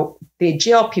 And so the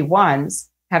GLP-1s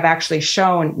have actually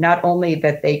shown not only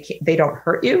that they don't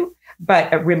hurt you,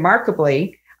 but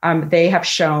remarkably, they have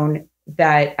shown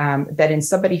that that in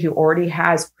somebody who already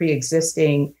has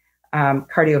pre-existing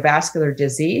cardiovascular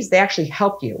disease, they actually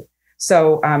help you.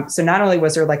 So not only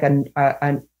was there like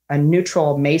a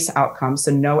neutral MACE outcome,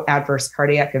 so no adverse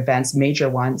cardiac events, major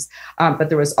ones, but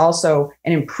there was also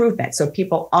an improvement. So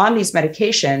people on these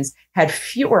medications had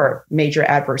fewer major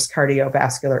adverse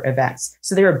cardiovascular events.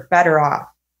 So they were better off.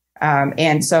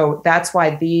 And so that's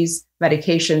why these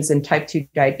medications in type 2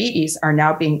 diabetes are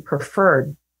now being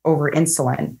preferred over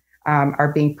insulin,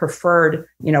 are being preferred,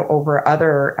 over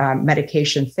other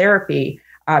medication therapy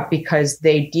because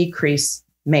they decrease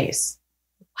MACE.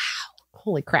 Wow.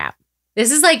 holy crap.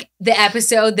 This is like the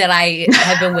episode that I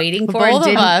have been waiting for Both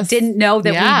and of us. didn't know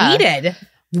that we needed.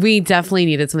 We definitely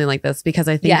needed something like this because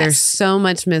I think Yes. there's so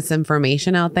much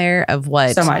misinformation out there of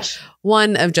what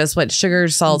one of just what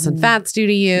sugars, salts, and fats do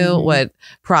to you, what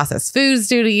processed foods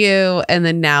do to you, and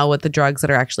then now with the drugs that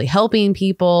are actually helping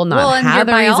people not have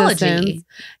the resistance.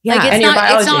 Yeah, like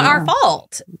it's not our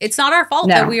fault. It's not our fault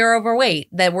that we are overweight,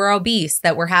 that we're obese,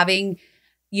 that we're having,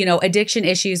 you know, addiction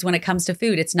issues when it comes to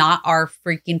food. It's not our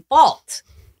freaking fault.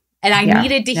 And I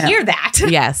needed to hear that.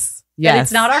 Yes. That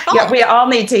it's not our fault. Yeah, we all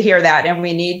need to hear that, and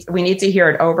we need to hear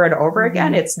it over and over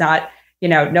again. It's not, you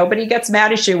know, nobody gets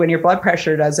mad at you when your blood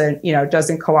pressure doesn't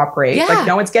cooperate. Yeah. Like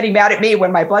no one's getting mad at me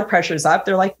when my blood pressure's up.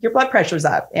 They're like, your blood pressure's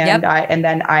up, and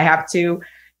then I have to,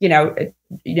 you know,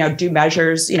 do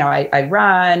measures. You know, I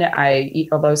run, I eat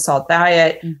a low salt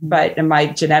diet, but my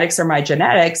genetics are my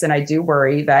genetics, and I do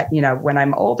worry that, you know, when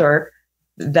I'm older,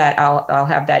 that I'll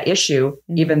have that issue,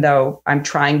 even though I'm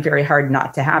trying very hard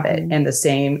not to have it. And the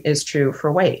same is true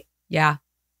for weight. Yeah.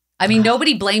 I mean,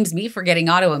 nobody blames me for getting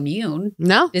autoimmune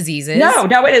diseases.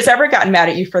 No one has ever gotten mad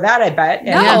at you for that, I bet. And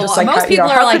no, just like, most people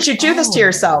are how like, could you do this to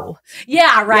yourself?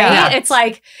 Yeah, right. Yeah. It's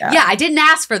like, I didn't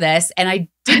ask for this, and I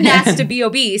didn't ask to be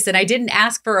obese, and I didn't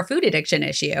ask for a food addiction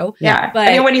issue. Yeah. But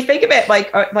I mean, when you think of it,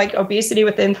 like obesity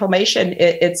with inflammation,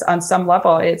 it's on some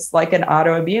level, it's like an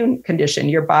autoimmune condition.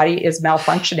 Your body is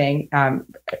malfunctioning.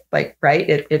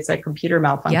 It's a computer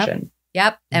malfunction.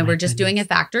 Yep. And we're just doing a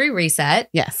factory reset.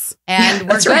 Yes. And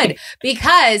we're good. Right.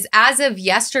 Because as of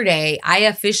yesterday, I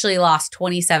officially lost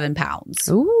 27 pounds.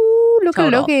 Ooh,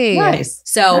 looky. Nice.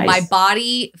 So my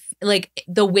body, like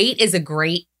the weight is a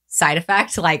great side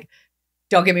effect. Like,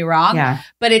 don't get me wrong. Yeah.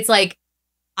 But it's like,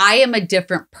 I am a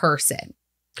different person.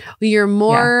 You're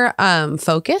more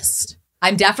focused.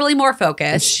 I'm definitely more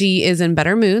focused. She is in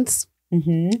better moods.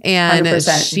 And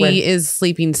she is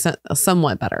sleeping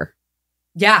somewhat better.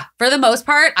 Yeah. For the most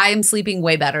part, I am sleeping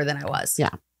way better than I was.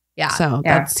 Yeah. Yeah. So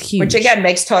that's huge. Which again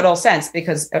makes total sense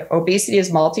because obesity is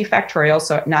multifactorial.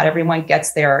 So not everyone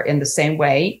gets there in the same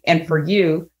way. And for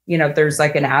you, you know, there's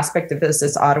like an aspect of this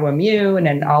is autoimmune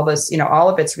and all this, you know, all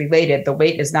of it's related. The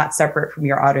weight is not separate from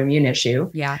your autoimmune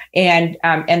issue. Yeah. And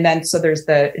then, so there's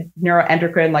the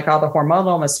neuroendocrine, like all the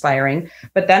hormonal misfiring,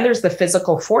 but then there's the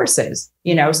physical forces,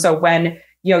 you know, so when,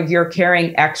 you know, you're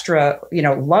carrying extra, you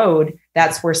know, load,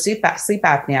 that's where sleep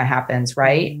apnea happens,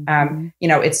 right? You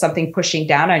know, it's something pushing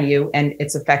down on you and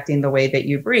it's affecting the way that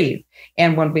you breathe.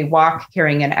 And when we walk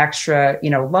carrying an extra,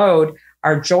 you know, load,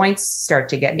 our joints start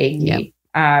to get achy. Yep.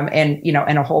 And, you know,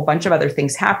 and a whole bunch of other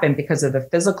things happen because of the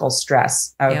physical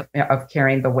stress of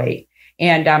carrying the weight.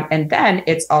 And then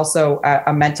it's also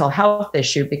a mental health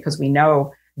issue because we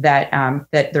know that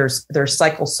that there's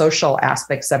psychosocial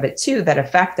aspects of it too that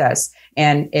affect us,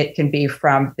 and it can be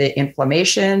from the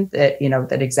inflammation that, you know,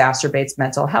 that exacerbates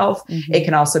mental health. It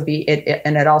can also be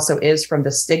it also is from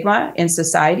the stigma in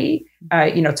society,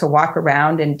 you know, to walk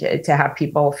around and to have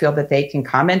people feel that they can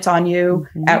comment on you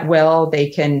at will, they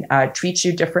can treat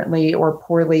you differently or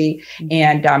poorly,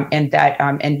 and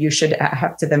you should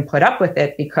have to then put up with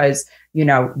it because, you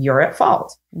know, you're at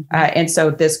fault, and so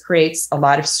this creates a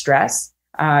lot of stress.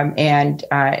 And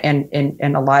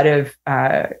a lot of,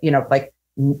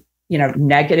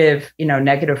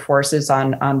 negative forces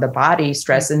on the body.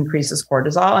 Stress increases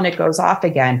cortisol and it goes off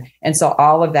again. And so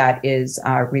all of that is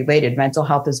related. Mental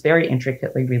health is very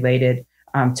intricately related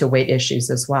to weight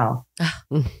issues as well.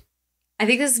 I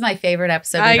think this is my favorite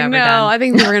episode we've ever done. I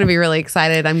think we're going to be really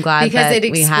excited. I'm glad because that it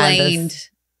explained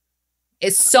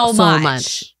it's so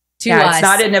much to us. It's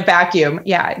not in a vacuum.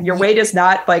 Yeah. Your weight is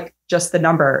not like just the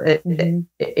number.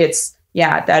 It's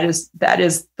that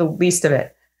is the least of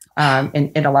it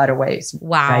in a lot of ways.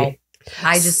 Wow. Right?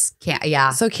 I just can't. Yeah.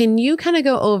 So can you kind of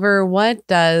go over what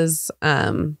does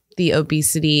the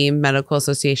Obesity Medical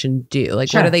Association do? Like,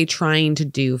 Sure. What are they trying to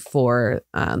do for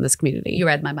this community? You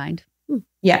read my mind.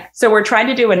 Yeah. So we're trying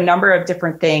to do a number of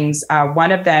different things.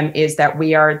 One of them is that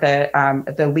we are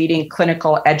the leading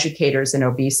clinical educators in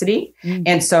obesity.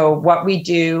 And so what we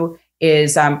do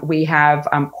is we have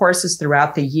courses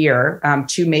throughout the year,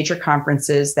 2 major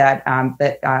conferences that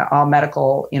all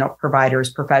medical, you know, providers,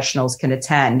 professionals can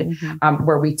attend,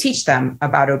 where we teach them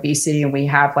about obesity, and we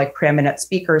have like preeminent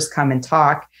speakers come and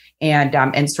talk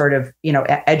and sort of, you know,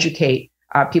 educate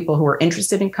people who are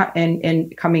interested in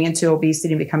coming into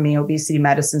obesity and becoming obesity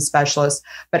medicine specialists,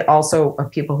 but also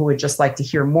people who would just like to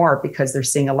hear more because they're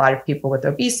seeing a lot of people with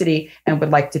obesity and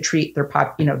would like to treat their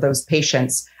those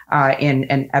patients in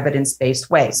an evidence-based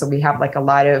way. So we have like a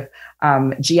lot of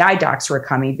GI docs who are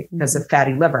coming because of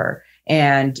fatty liver.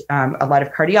 And a lot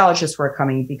of cardiologists were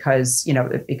coming because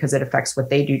it affects what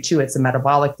they do too. It's a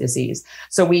metabolic disease.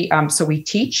 So we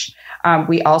teach.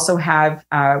 We also have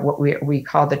what we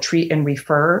call the Treat and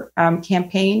Refer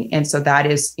campaign. And so that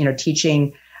is,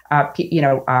 teaching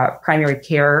primary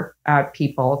care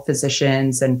people,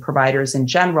 physicians and providers in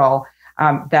general,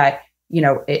 that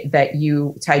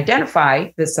to identify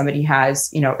that somebody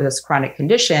has, this chronic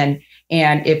condition.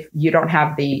 And if you don't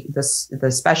have the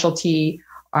specialties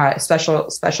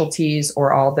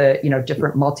or all the,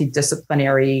 different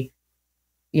multidisciplinary,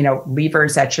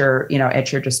 levers at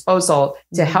your disposal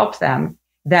to help them,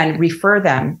 then refer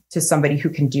them to somebody who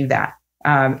can do that.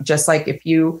 Just like if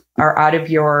you are out of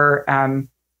your,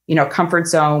 comfort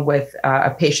zone with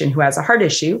a patient who has a heart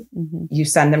issue, you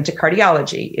send them to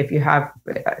cardiology. If you have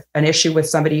an issue with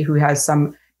somebody who has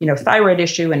some, thyroid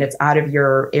issue and it's out of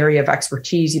your area of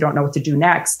expertise, you don't know what to do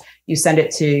next, you send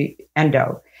it to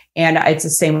endo. And it's the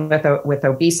same with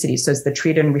obesity. So it's the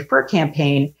Treat and Refer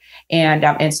campaign.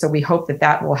 And so we hope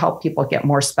that will help people get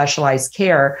more specialized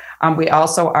care. We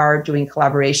also are doing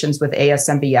collaborations with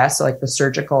ASMBS, so like the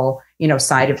surgical,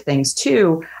 side of things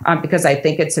too, because I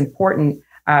think it's important.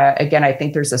 Again, I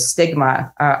think there's a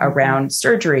stigma around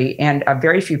surgery, and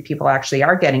very few people actually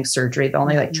are getting surgery. There are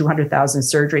only like 200,000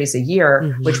 surgeries a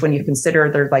year, which when you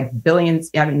consider there's like billions,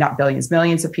 not billions,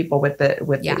 millions of people with the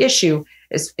issue,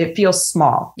 it feels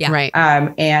small. Yeah. Right.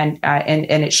 And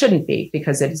it shouldn't be,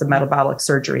 because it's a metabolic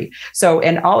surgery. So,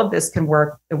 and all of this can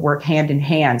work hand in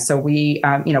hand. So we,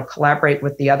 collaborate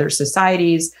with the other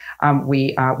societies.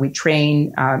 We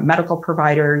train medical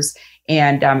providers.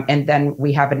 And then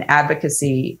we have an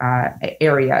advocacy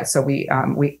area. So we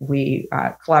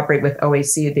collaborate with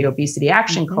OAC, the Obesity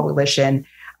Action Coalition,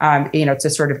 to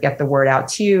sort of get the word out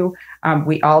to you.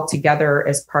 We all together,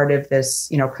 as part of this,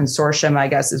 consortium, I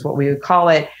guess is what we would call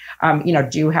it,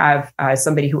 do have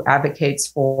somebody who advocates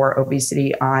for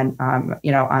obesity on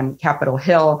Capitol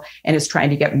Hill and is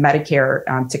trying to get Medicare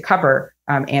to cover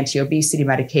anti-obesity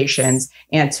medications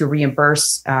and to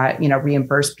reimburse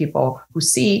people who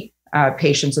see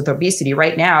patients with obesity.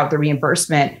 Right now, the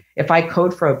reimbursement, if I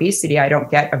code for obesity, I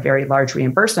don't get a very large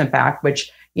reimbursement back,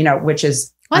 which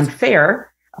is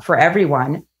unfair for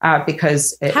everyone,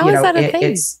 because it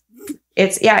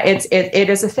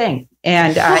is a thing.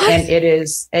 And it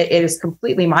is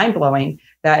completely mind blowing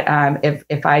that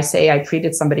if I say I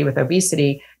treated somebody with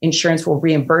obesity, insurance will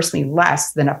reimburse me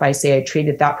less than if I say I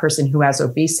treated that person who has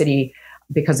obesity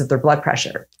because of their blood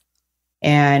pressure.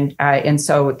 And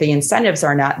so the incentives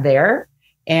are not there.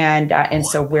 And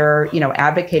so we're,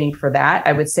 advocating for that.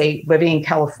 I would say living in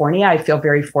California, I feel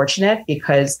very fortunate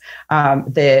because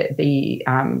the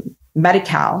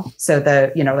Medi-Cal, so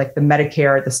the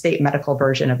Medicare, the state medical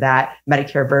version of that,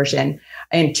 Medicare version,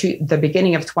 and to the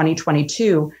beginning of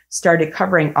 2022 started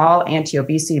covering all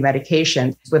anti-obesity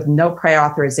medications with no prior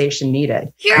authorization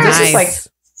needed. Yes. This is like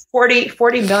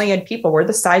 40 million people. We're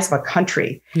the size of a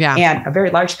country, and a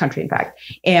very large country, in fact,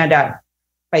 and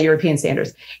by European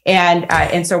standards.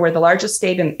 And so we're the largest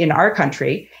state in our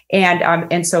country.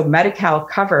 And so Medi-Cal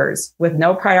covers with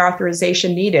no prior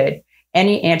authorization needed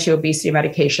any anti-obesity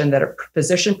medication that a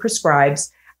physician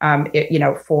prescribes,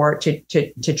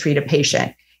 to treat a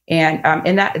patient.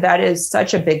 And that is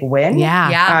such a big win,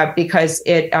 because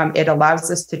it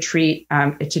allows us to treat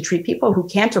people who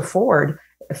can't afford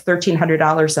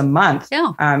 $1,300 a month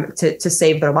to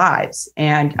save their lives.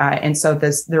 And so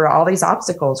there are all these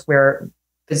obstacles where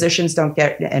physicians don't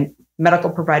get, and medical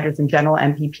providers in general,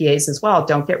 MPPAs as well,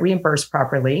 don't get reimbursed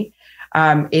properly.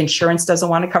 Insurance doesn't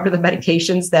want to cover the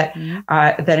medications that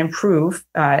improve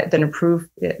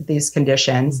these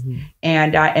conditions,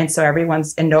 and so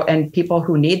and people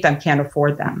who need them can't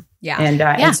afford them.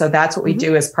 And so that's what we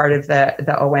do as part of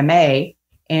the OMA.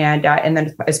 And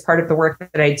then as part of the work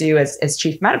that I do as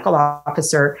chief medical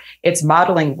officer, it's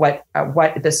modeling what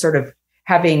this sort of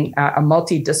having a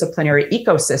multidisciplinary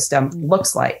ecosystem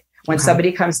looks like. When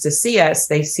somebody comes to see us,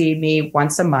 they see me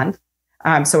once a month.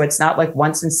 So it's not like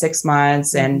once in 6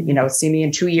 months and, see me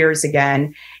in 2 years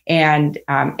again. And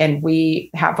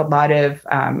we have a lot of,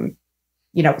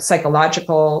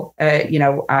 psychological,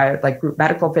 like group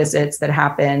medical visits that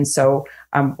happen. So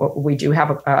we do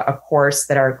have a course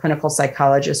that our clinical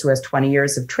psychologist, who has 20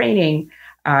 years of training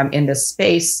in this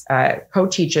space,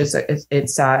 co-teaches.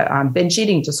 It's binge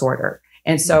eating disorder.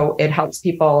 And so it helps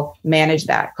people manage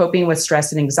that, coping with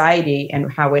stress and anxiety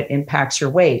and how it impacts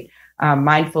your weight,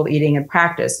 mindful eating and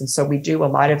practice. And so we do a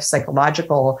lot of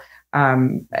psychological,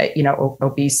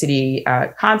 obesity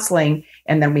counseling.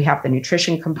 and then we have the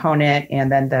nutrition component,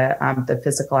 and then the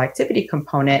physical activity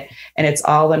component, and it's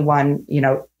all in one,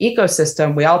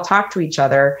 ecosystem. We all talk to each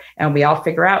other, and we all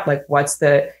figure out like what's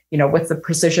the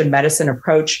precision medicine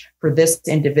approach for this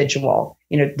individual.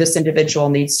 This individual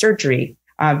needs surgery.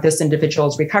 This individual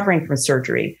is recovering from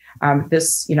surgery.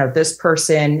 This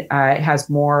person has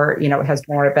more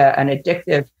of an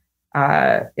addictive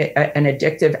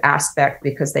aspect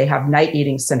because they have night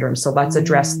eating syndrome. So let's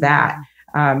address that.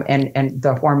 And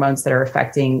the hormones that are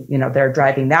affecting, they're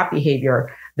driving that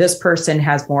behavior. This person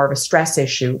has more of a stress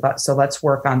issue. So let's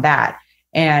work on that.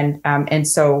 And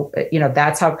so,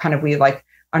 that's how kind of we like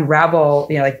unravel,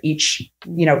 each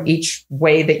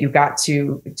way that you got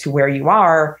to where you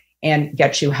are and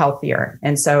get you healthier.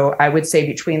 And so I would say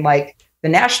between like the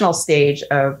national stage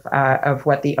of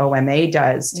what the OMA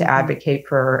does to advocate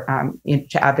for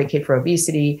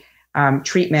obesity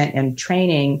treatment and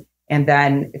training, and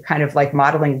then kind of like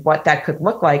modeling what that could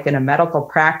look like in a medical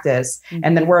practice.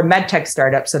 And then we're a med tech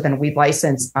startup, so then we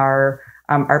license our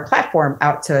platform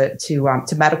out to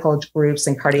medical groups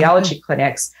and cardiology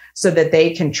clinics so that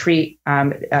they can treat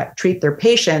their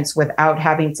patients without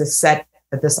having to set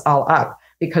this all up.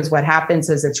 Because what happens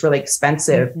is it's really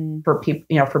expensive for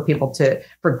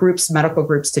medical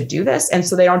groups to do this. And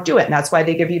so they don't do it. And that's why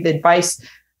they give you the advice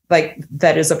like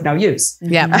that is of no use.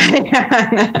 Yeah.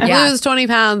 Lose 20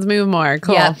 pounds, move more.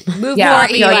 Cool. Yeah. Move more,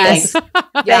 eat less.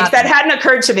 Thanks. That hadn't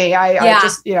occurred to me. I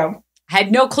just,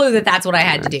 had no clue that that's what I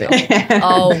had to do.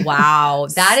 Oh, wow.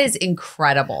 That is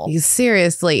incredible.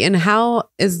 Seriously. And how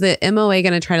is the MOA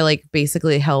going to try to like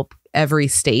basically help every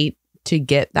state to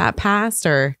get that passed,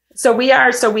 or? So we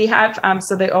have,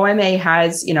 the OMA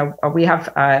has, we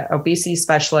have obesity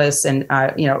specialists and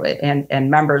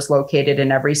members located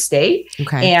in every state.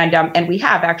 Okay. And we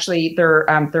have actually,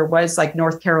 there was like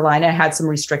North Carolina had some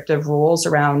restrictive rules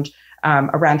around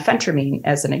phentermine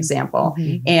as an example.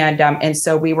 And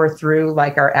so we were through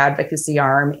like our advocacy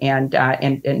arm and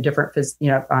different,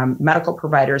 medical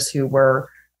providers who were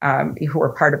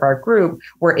part of our group,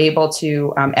 were able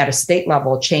to, at a state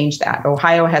level, change that.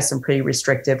 Ohio has some pretty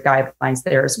restrictive guidelines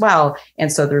there as well.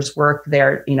 And so there's work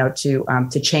there,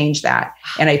 to change that.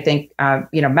 And I think,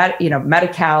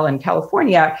 Medi-Cal in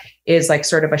California is like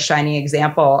sort of a shining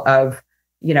example of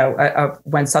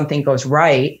when something goes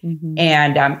right.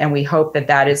 And we hope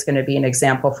that is going to be an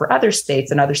example for other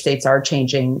states, and other states are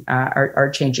changing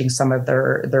some of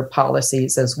their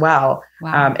policies as well.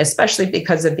 Wow. Especially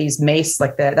because of these MACE,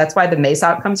 that's why the MACE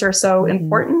outcomes are so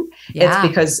important. It's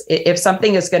because if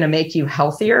something is going to make you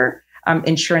healthier,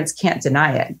 insurance can't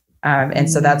deny it. And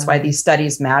so that's why these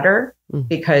studies matter,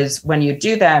 because when you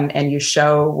do them and you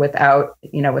show without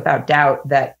doubt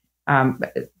that,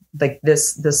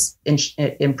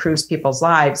 it improves people's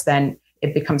lives, then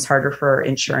it becomes harder for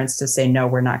insurance to say, no,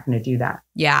 we're not going to do that.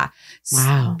 Yeah.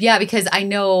 Wow. Yeah. Because I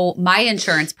know my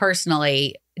insurance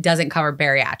personally doesn't cover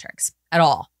bariatrics at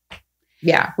all.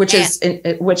 Yeah. Which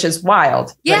is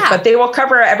wild. Yeah. But they will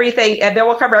cover everything, and they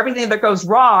will cover everything that goes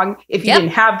wrong if you didn't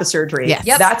have the surgery.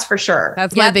 Yes. That's for sure.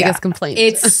 That's my biggest complaint.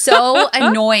 It's so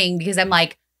annoying because I'm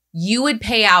like, you would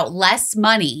pay out less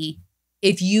money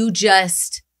if you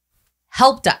just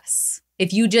helped us.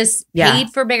 If you just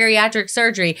paid for bariatric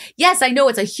surgery. Yes, I know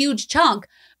it's a huge chunk,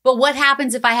 but what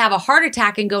happens if I have a heart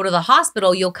attack and go to the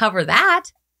hospital? You'll cover that.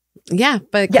 Yeah,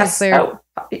 but yes, they're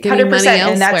 100%,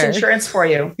 and that's insurance for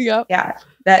you. Yep. Yeah,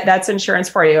 that's insurance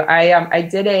for you. I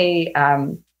did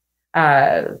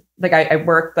I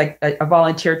worked like a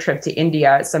volunteer trip to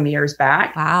India some years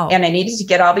back. Wow. And I needed to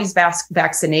get all these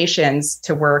vaccinations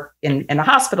to work in a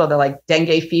hospital, to like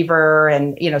dengue fever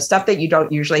and, stuff that you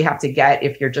don't usually have to get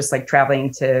if you're just like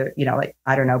traveling to,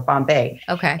 Bombay.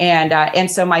 Okay. And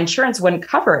so my insurance wouldn't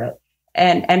cover it.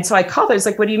 And so I called her. I was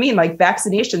like, what do you mean? Like,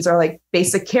 vaccinations are like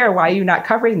basic care. Why are you not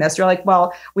covering this? You're like,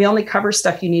 well, we only cover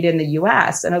stuff you need in the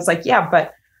US. And I was like, yeah,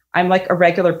 but I'm like a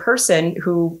regular person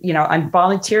who, I'm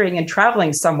volunteering and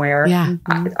traveling somewhere. Yeah.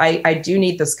 I do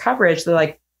need this coverage. They're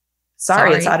like,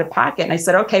 sorry, it's out of pocket. And I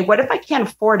said, okay, what if I can't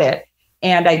afford it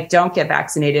and I don't get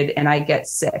vaccinated and I get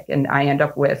sick and I end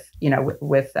up with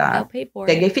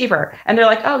dengue fever? And they're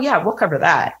like, oh yeah, we'll cover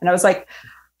that. And I was like,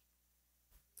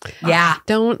 yeah,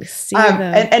 don't see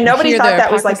and nobody thought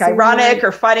that was like ironic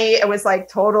or funny. It was like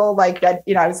total like that.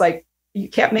 I was like, you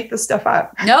can't make this stuff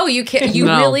up. No, you can't. You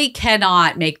really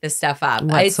cannot make this stuff up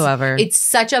whatsoever. It's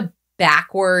such a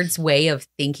backwards way of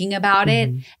thinking about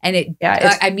it. And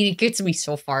it gets me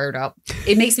so fired up.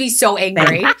 It makes me so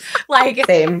angry.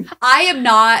 Same. I am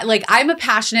not I'm a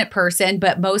passionate person,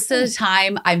 but most of the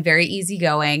time I'm very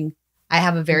easygoing. I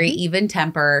have a very even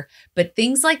temper, but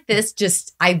things like this,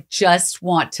 I just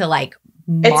want to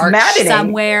march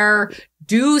somewhere,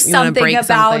 do something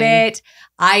about it.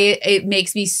 It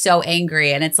makes me so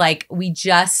angry. And it's like, we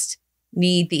just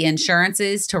need the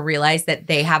insurances to realize that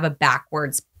they have a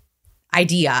backwards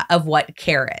idea of what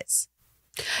care is.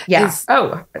 Yeah.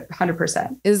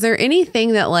 100%. Is there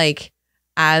anything that like,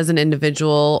 as an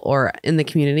individual or in the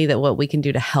community, that what we can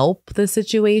do to help the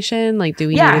situation? Like, do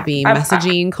we need to be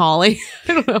messaging, calling?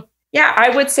 I don't know. Yeah,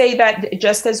 I would say that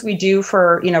just as we do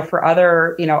for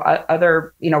other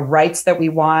rights that we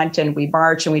want, and we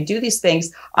march and we do these things,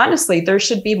 honestly, there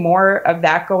should be more of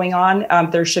that going on.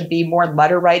 There should be more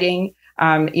letter writing,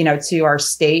 to our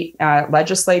state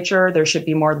legislature. There should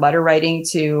be more letter writing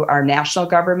to our national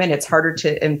government. It's harder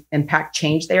to impact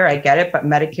change there. I get it, but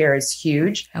Medicare is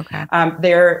huge. Okay.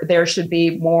 There should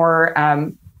be more,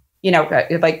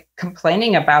 like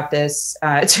complaining about this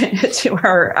to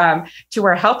our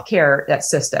healthcare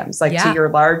systems, like to your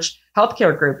large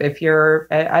healthcare group. If you're,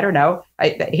 I don't know,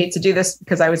 I hate to do this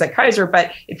because I was at Kaiser,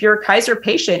 but if you're a Kaiser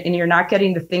patient and you're not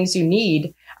getting the things you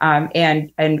need,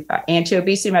 and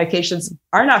anti-obesity medications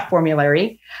are not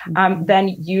formulary,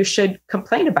 then you should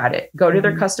complain about it. Go to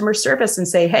their customer service and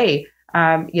say, hey,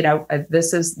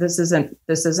 this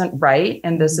isn't right,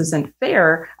 and this isn't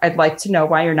fair. I'd like to know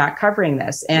why you're not covering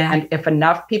this. And if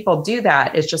enough people do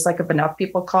that, it's just like if enough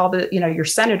people call your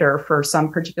senator for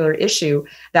some particular issue,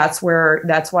 that's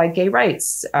why gay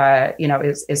rights,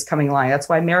 is coming along. That's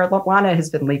why marijuana has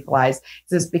been legalized.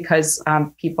 This is because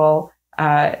people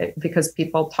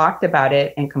talked about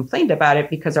it and complained about it,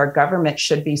 because our government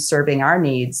should be serving our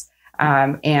needs.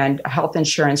 And health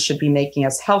insurance should be making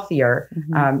us healthier,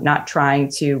 not trying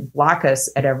to block us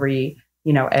at every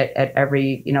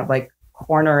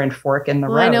corner and fork in the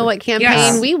road. I know what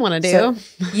campaign we want to do.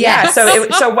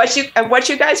 So what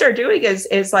you guys are doing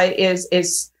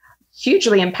is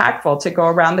hugely impactful, to go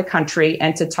around the country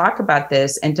and to talk about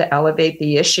this and to elevate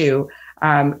the issue.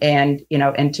 And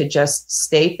to just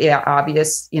state the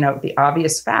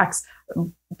obvious facts.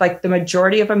 Like the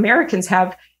majority of Americans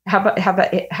have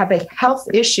a health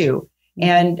issue,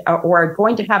 and or are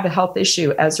going to have a health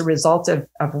issue as a result of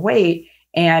weight,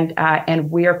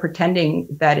 and we are pretending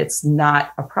that it's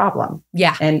not a problem.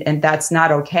 Yeah, and that's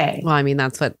not okay. Well, I mean,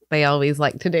 that's what they always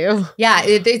like to do. Yeah,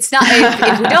 it's not.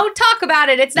 if we don't talk about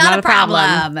it, it's not a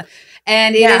problem.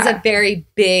 And it is a very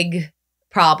big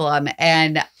problem.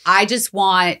 And I just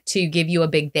want to give you a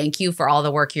big thank you for all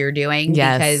the work you're doing,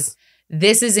 because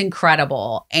this is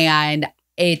incredible. And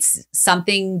it's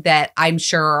something that I'm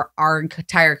sure our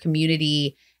entire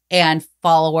community and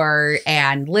follower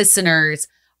and listeners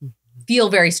feel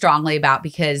very strongly about,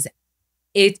 because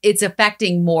it's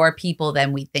affecting more people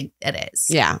than we think it is.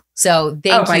 Yeah. So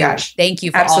thank you. Gosh. Thank you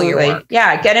for all your work.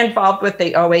 Yeah. Get involved with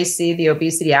the OAC, the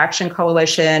Obesity Action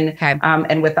Coalition,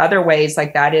 and with other ways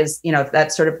like that is,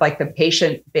 that's sort of like the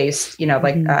patient-based,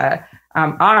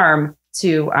 arm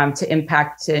to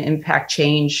impact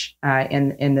change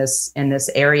in this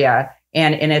area.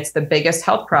 And it's the biggest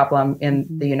health problem in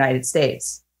the United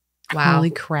States. Wow. Holy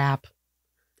crap.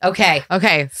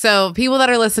 Okay. So people that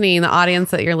are listening, the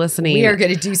audience that you're listening, we are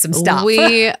going to do some stuff.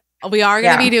 We are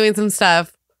going to be doing some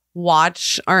stuff.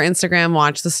 Watch our Instagram,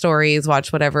 watch the stories,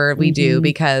 watch whatever we do,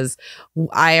 because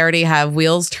I already have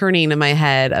wheels turning in my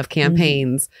head of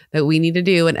campaigns that we need to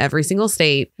do in every single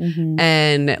state.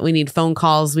 And we need phone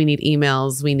calls, we need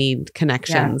emails, we need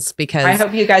connections, because I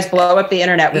hope you guys blow up the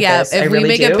internet with this. If we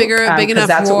make a big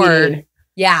enough roar,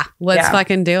 let's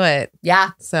fucking do it.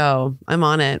 Yeah. So I'm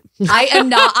on it. I am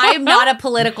not a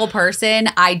political person.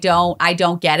 I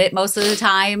don't get it most of the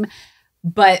time.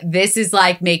 But this is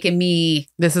like making me.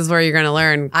 This is where you're going to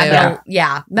learn.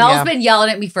 Mel's been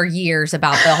yelling at me for years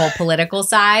about the whole political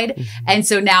side. And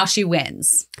so now she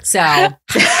wins. So,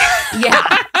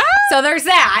 yeah. So there's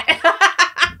that.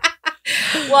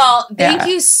 Well, thank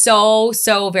you so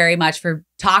very much for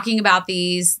talking about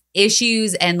these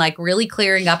issues and like really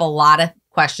clearing up a lot of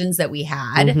questions that we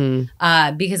had.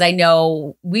 Because I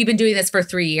know we've been doing this for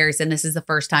 3 years, and this is the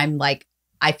first time like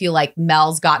I feel like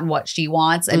Mel's gotten what she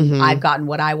wants and I've gotten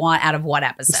what I want out of one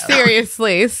episode.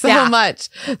 Seriously, so much.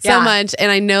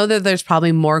 And I know that there's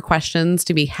probably more questions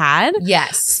to be had.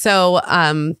 Yes. So,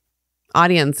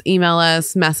 audience, email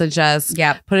us, message us,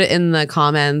 put it in the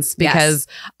comments, because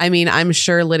I mean, I'm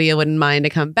sure Lydia wouldn't mind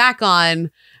to come back on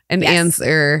and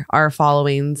answer our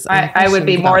followings. I would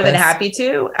be more than happy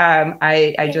to.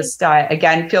 I just,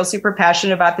 again, feel super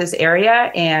passionate about this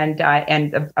area and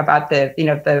about the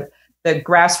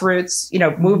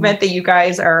grassroots, movement that you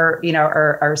guys are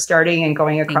are starting and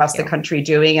going across the country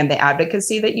doing, and the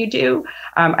advocacy that you do.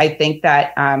 I think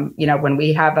that, when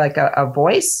we have like a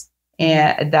voice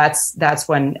And that's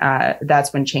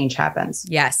when change happens.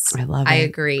 Yes. I love it. I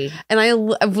agree. And I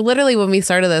literally, when we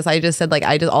started this, I just said like,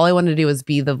 all I wanted to do was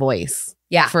be the voice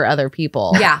for other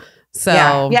people. Yeah.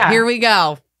 So here we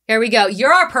go. Here we go.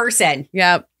 You're our person.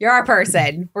 Yep. You're our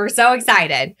person. We're so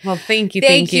excited. Well, thank you.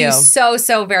 Thank you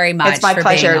so very much. It's my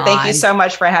pleasure. Thank you so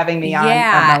much for having me on.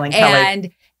 Mel and Kellie.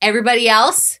 And everybody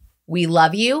else, we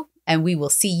love you and we will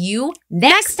see you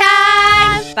next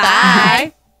time.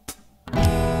 Bye.